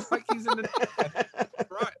 I feel like he's in the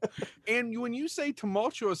right. And when you say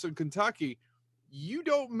tumultuous in Kentucky, you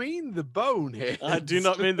don't mean the bonehead. I do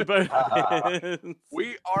not mean the bonehead.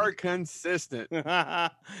 We are consistent.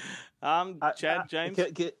 Chad, James?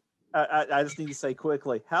 I just need to say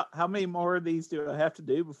quickly, how many more of these do I have to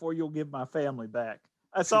do before you'll give my family back?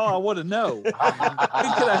 That's all I want to know. When can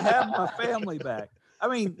I have my family back? I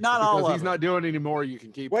mean, not all of them. He's not doing any more. You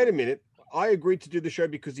can keep. Wait a minute. I agreed to do the show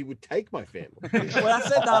because he would take my family. Well, I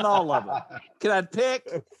said not all of them. Can I pick?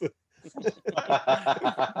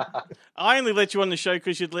 I only let you on the show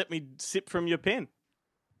because you'd let me sip from your pen.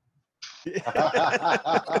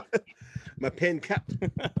 My pen cut.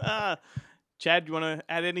 Chad, you want to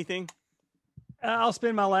add anything? I'll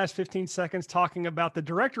spend my last 15 seconds talking about the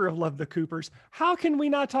director of Love the Coopers. How can we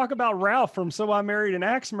not talk about Ralph from So I Married an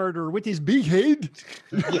Axe Murderer with his big head?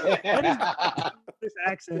 Yeah. This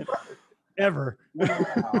accent ever.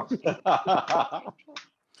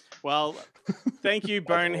 Well, thank you,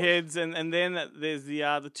 Boneheads. And then there's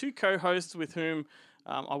the two co-hosts with whom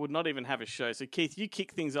I would not even have a show. So, Keith, you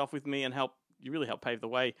kick things off with me and you really help pave the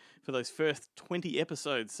way for those first 20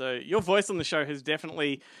 episodes. So your voice on the show has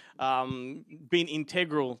definitely been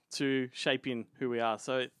integral to shaping who we are.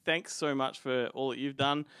 So thanks so much for all that you've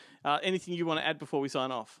done. Anything you want to add before we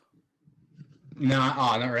sign off? No,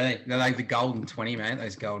 not really. They're like the golden 20, mate.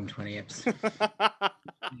 Those golden 20 episodes.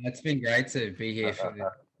 It's been great to be here for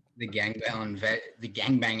the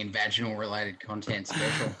gangbang and vaginal related content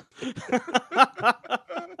special.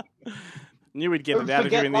 Knew we'd get it out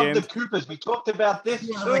of you in the end. The Coopers. We talked about this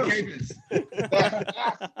too.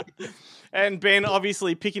 And Ben,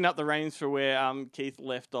 obviously picking up the reins for where Keith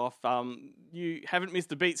left off. You haven't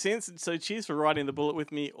missed a beat since, so cheers for riding the bullet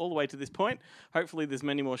with me all the way to this point. Hopefully there's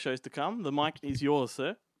many more shows to come. The mic is yours,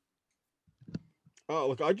 sir. Oh,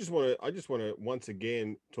 look, I just want to once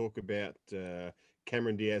again talk about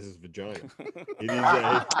Cameron Diaz's vagina.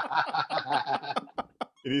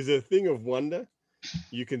 It is a thing of wonder.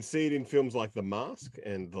 You can see it in films like The Mask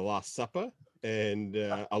and The Last Supper and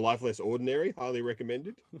A Life Less Ordinary. Highly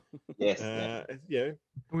recommended. Yes. And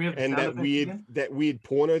that weird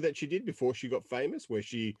porno that she did before she got famous, where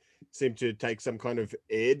she seemed to take some kind of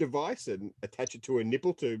air device and attach it to her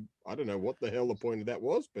nipple to, I don't know what the hell the point of that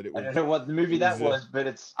was, but it was. I don't know what the movie that was, but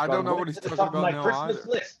it's. I don't know what he's talking about my now Christmas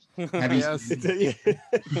either. list. Yes.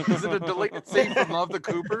 Is it a deleted scene from Love the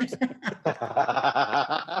Coopers?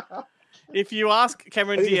 If you ask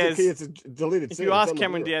Cameron Diaz, it's a deleted if scene. you It's ask on the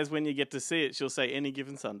Cameron Blu-ray. Diaz when you get to see it, she'll say any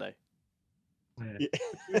given Sunday.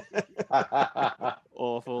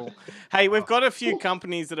 Awful. Hey, we've got a few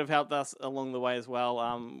companies that have helped us along the way as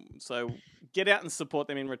well. So get out and support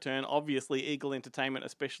them in return. Obviously, Eagle Entertainment,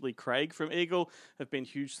 especially Craig from Eagle, have been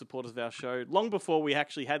huge supporters of our show. Long before we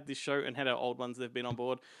actually had this show and had our old ones, they've been on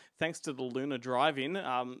board. Thanks to the Luna Drive-In,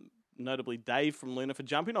 notably Dave from Luna, for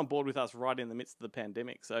jumping on board with us right in the midst of the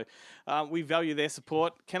pandemic. So we value their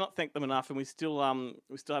support. Cannot thank them enough, and we still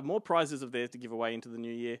have more prizes of theirs to give away into the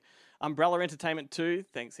new year. Umbrella Entertainment too.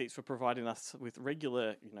 Thanks heaps for providing us with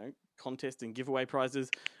regular, contest and giveaway prizes.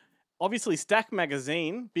 Obviously, Stack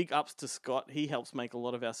Magazine, big ups to Scott. He helps make a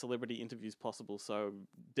lot of our celebrity interviews possible, so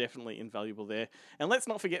definitely invaluable there. And let's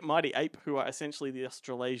not forget Mighty Ape, who are essentially the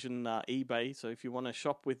Australasian eBay. So if you want to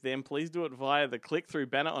shop with them, please do it via the click-through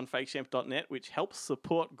banner on fakeshamp.net, which helps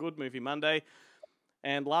support Good Movie Monday.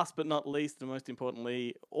 And last but not least, and most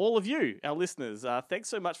importantly, all of you, our listeners, thanks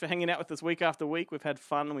so much for hanging out with us week after week. We've had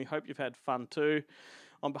fun, and we hope you've had fun too.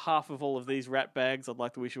 On behalf of all of these rat bags, I'd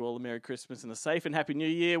like to wish you all a Merry Christmas and a safe and Happy New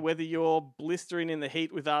Year, whether you're blistering in the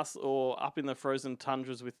heat with us or up in the frozen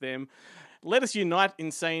tundras with them. Let us unite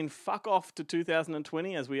in saying fuck off to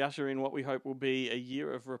 2020 as we usher in what we hope will be a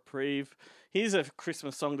year of reprieve. Here's a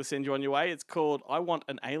Christmas song to send you on your way. It's called I Want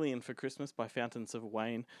an Alien for Christmas by Fountains of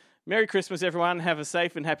Wayne. Merry Christmas, everyone. Have a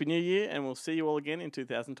safe and Happy New Year, and we'll see you all again in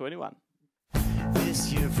 2021.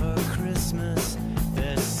 This year for Christmas,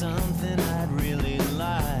 there's something I'd really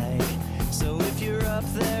like. So if you're up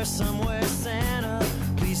there somewhere, Santa,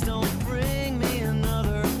 please don't bring me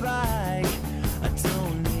another bike. I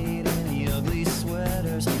don't need any ugly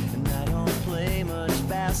sweaters, and I don't play much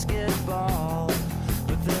basketball.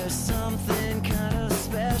 But there's something kind of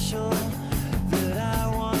special that I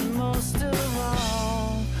want most of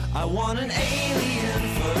all. I want an